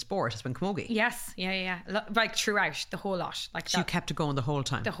life has been sport. Has been camogie. Yes, yeah. Like throughout the whole lot, like So that, you kept it going the whole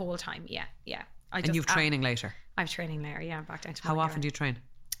time. the whole time. Yeah. And you've training later. I've training there. Yeah, back down to How often do you train?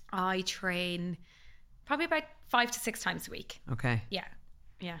 I train probably about 5 to 6 times a week. Okay. Yeah.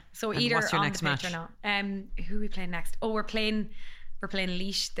 So And either what's your on next the pitch match? or not. Who are we playing next? Oh, we're playing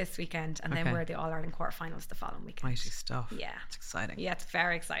Laois this weekend, and then Okay. we're the All Ireland quarterfinals the following weekend. Mighty stuff. Yeah. It's exciting. Yeah, it's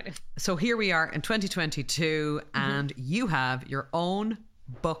very exciting. So here we are in 2022, and you have your own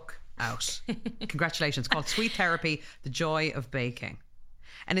book out. Congratulations! Called Sweet Therapy: The Joy of Baking.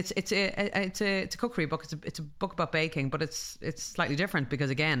 And it's a cookery book. It's a book about baking, but it's slightly different because,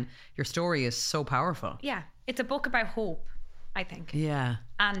 again, your story is so powerful. Yeah, it's a book about hope, I think. Yeah.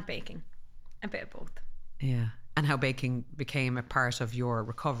 And baking, a bit of both. Yeah. And how baking became a part of your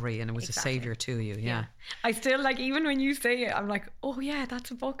recovery, and it was Exactly. a saviour to you. Yeah. I still, like, even when you say it, I'm like, oh yeah,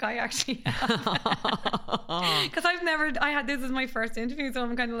 that's a book I actually have. Because this is my first interview, so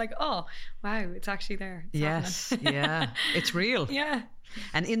I'm kind of like, oh wow, it's actually there. It's Yes. happening. Yeah. It's real. Yeah.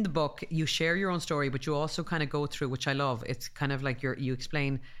 And in the book, you share your own story, but you also kind of go through, which I love. It's kind of like you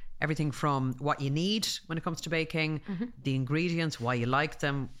explain everything from what you need when it comes to baking, the ingredients, why you like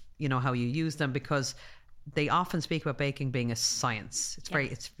them, how you use them, because they often speak about baking being a science.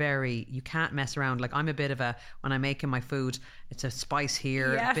 It's very, you can't mess around. Like, I'm a bit of when I'm making my food, it's a spice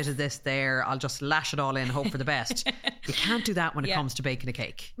here, a bit of this there. I'll just lash it all in, hope for the best. You can't do that when it comes to baking a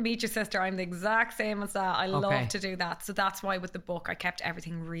cake. Meet your sister. I'm the exact same as that. I love to do that. So that's why with the book, I kept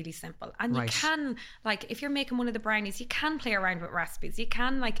everything really simple. And you can, like, if you're making one of the brownies, you can play around with recipes. You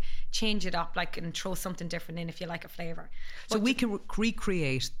can, like, change it up, like, and throw something different in if you like a flavour. So we can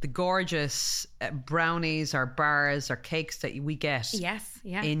recreate the gorgeous brownies or bars or cakes that we get. Yes,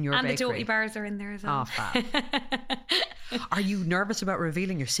 yeah. In your and bakery. the doty bars are in there as well. Oh, fab. Are you nervous about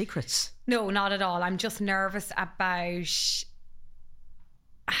revealing your secrets? No, not at all. I'm just nervous about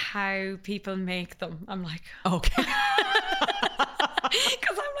how people make them. I'm like, okay.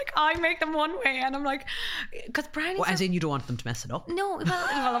 Because I'm like, I make them one way, and I'm like, because brownies. Well, as in, you don't want them to mess it up. No,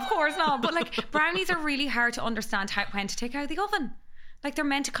 well, of course not. But like, brownies are really hard to understand when to take out of the oven. Like, they're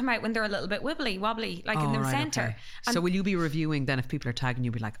meant to come out when they're a little bit wobbly, like in the centre. Okay. And so will you be reviewing then if people are tagging you,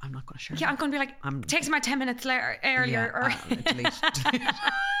 be like, I'm not going to share? Yeah, I'm going to be like, takes about 10 minutes earlier. Delete.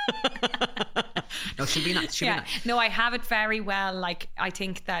 No, she'll be nice. No, I have it very well. Like, I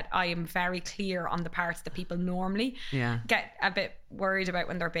think that I am very clear on the parts that people normally get a bit worried about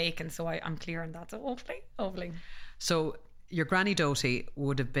when they're baking. So I'm clear on that. So hopefully. So your granny Doty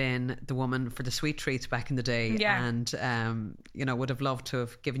would have been the woman for the sweet treats back in the day, and would have loved to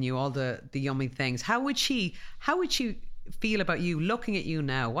have given you all the yummy things. How would she feel about you looking at you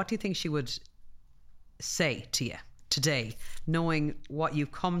now? What do you think she would say to you today, knowing what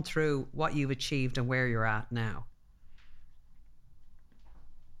you've come through, what you've achieved, and where you're at now?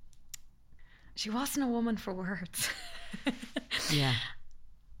 She wasn't a woman for words. Yeah.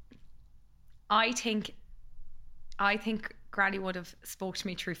 I think Granny would have spoke to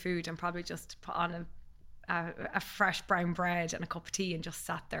me through food and probably just put on a fresh brown bread and a cup of tea and just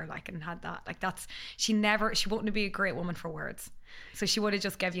sat there, like, and had that. Like, she wouldn't be a great woman for words. So she would have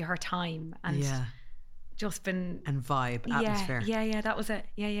just gave you her time and just been... And vibe, atmosphere. Yeah, that was it.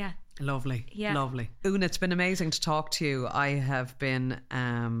 Yeah. Lovely. Yeah. Lovely. Una, it's been amazing to talk to you. I have been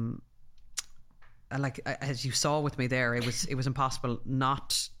as you saw with me there, it was impossible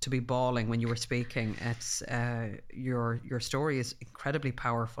not to be bawling when you were speaking. It's your story is incredibly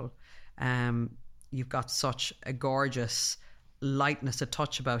powerful. You've got such a gorgeous lightness, a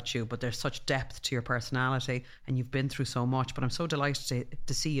touch about you, but there's such depth to your personality, and you've been through so much. But I'm so delighted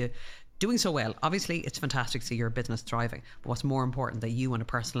to see you doing so well. Obviously, it's fantastic to see your business thriving, but what's more important, that you on a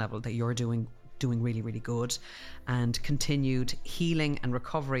personal level, that you're doing really, really good, and continued healing and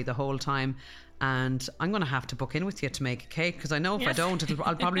recovery the whole time. And I'm going to have to book in with you to make a cake, because I know if I don't,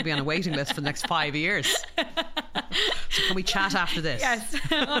 I'll probably be on a waiting list for the next 5 years. So can we chat after this? Yes,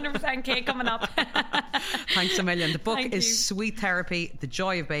 100% cake coming up. Thanks a million. The book Thank is you. Sweet Therapy, The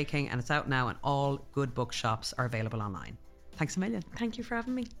Joy of Baking, and it's out now, and all good bookshops are available online. Thanks a million. Thank you for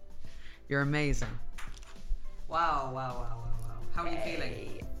having me. You're amazing. Wow. How are you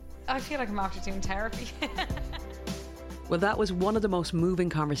feeling? I feel like I'm after doing therapy. Well, that was one of the most moving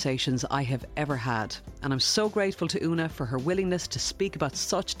conversations I have ever had. And I'm so grateful to Una for her willingness to speak about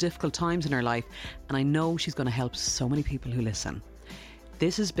such difficult times in her life. And I know she's going to help so many people who listen.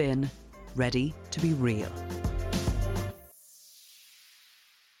 This has been Ready to Be Real.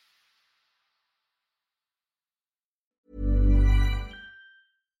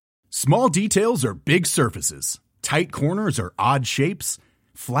 Small details are big surfaces. Tight corners are odd shapes.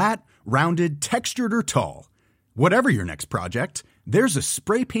 Flat, rounded, textured, or tall. Whatever your next project, there's a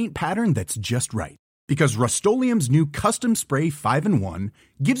spray paint pattern that's just right. Because Rust-Oleum's new Custom Spray 5-in-1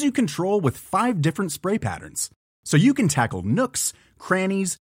 gives you control with 5 different spray patterns. So you can tackle nooks,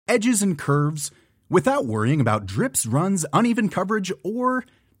 crannies, edges, and curves without worrying about drips, runs, uneven coverage, or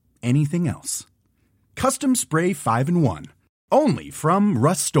anything else. Custom Spray 5-in-1. Only from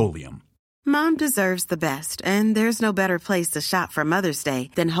Rust-Oleum. Mom deserves the best, and there's no better place to shop for Mother's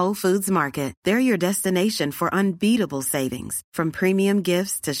Day than Whole Foods Market. They're your destination for unbeatable savings, from premium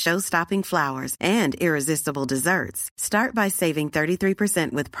gifts to show-stopping flowers and irresistible desserts. Start by saving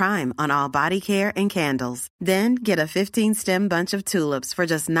 33% with Prime on all body care and candles. Then get a 15-stem bunch of tulips for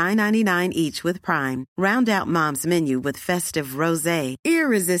just $9.99 each with Prime. Round out Mom's menu with festive rosé,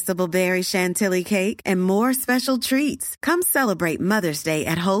 irresistible berry chantilly cake, and more special treats. Come celebrate Mother's Day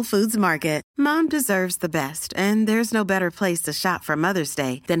at Whole Foods Market. Mom deserves the best, and there's no better place to shop for Mother's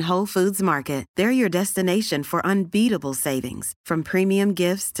Day than Whole Foods Market. They're your destination for unbeatable savings, from premium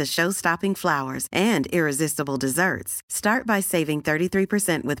gifts to show-stopping flowers and irresistible desserts. Start by saving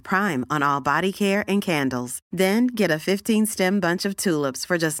 33% with Prime on all body care and candles. Then get a 15-stem bunch of tulips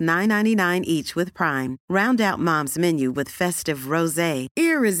for just $9.99 each with Prime. Round out Mom's menu with festive rosé,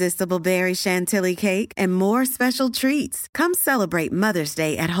 irresistible berry chantilly cake, and more special treats. Come celebrate Mother's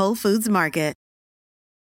Day at Whole Foods Market.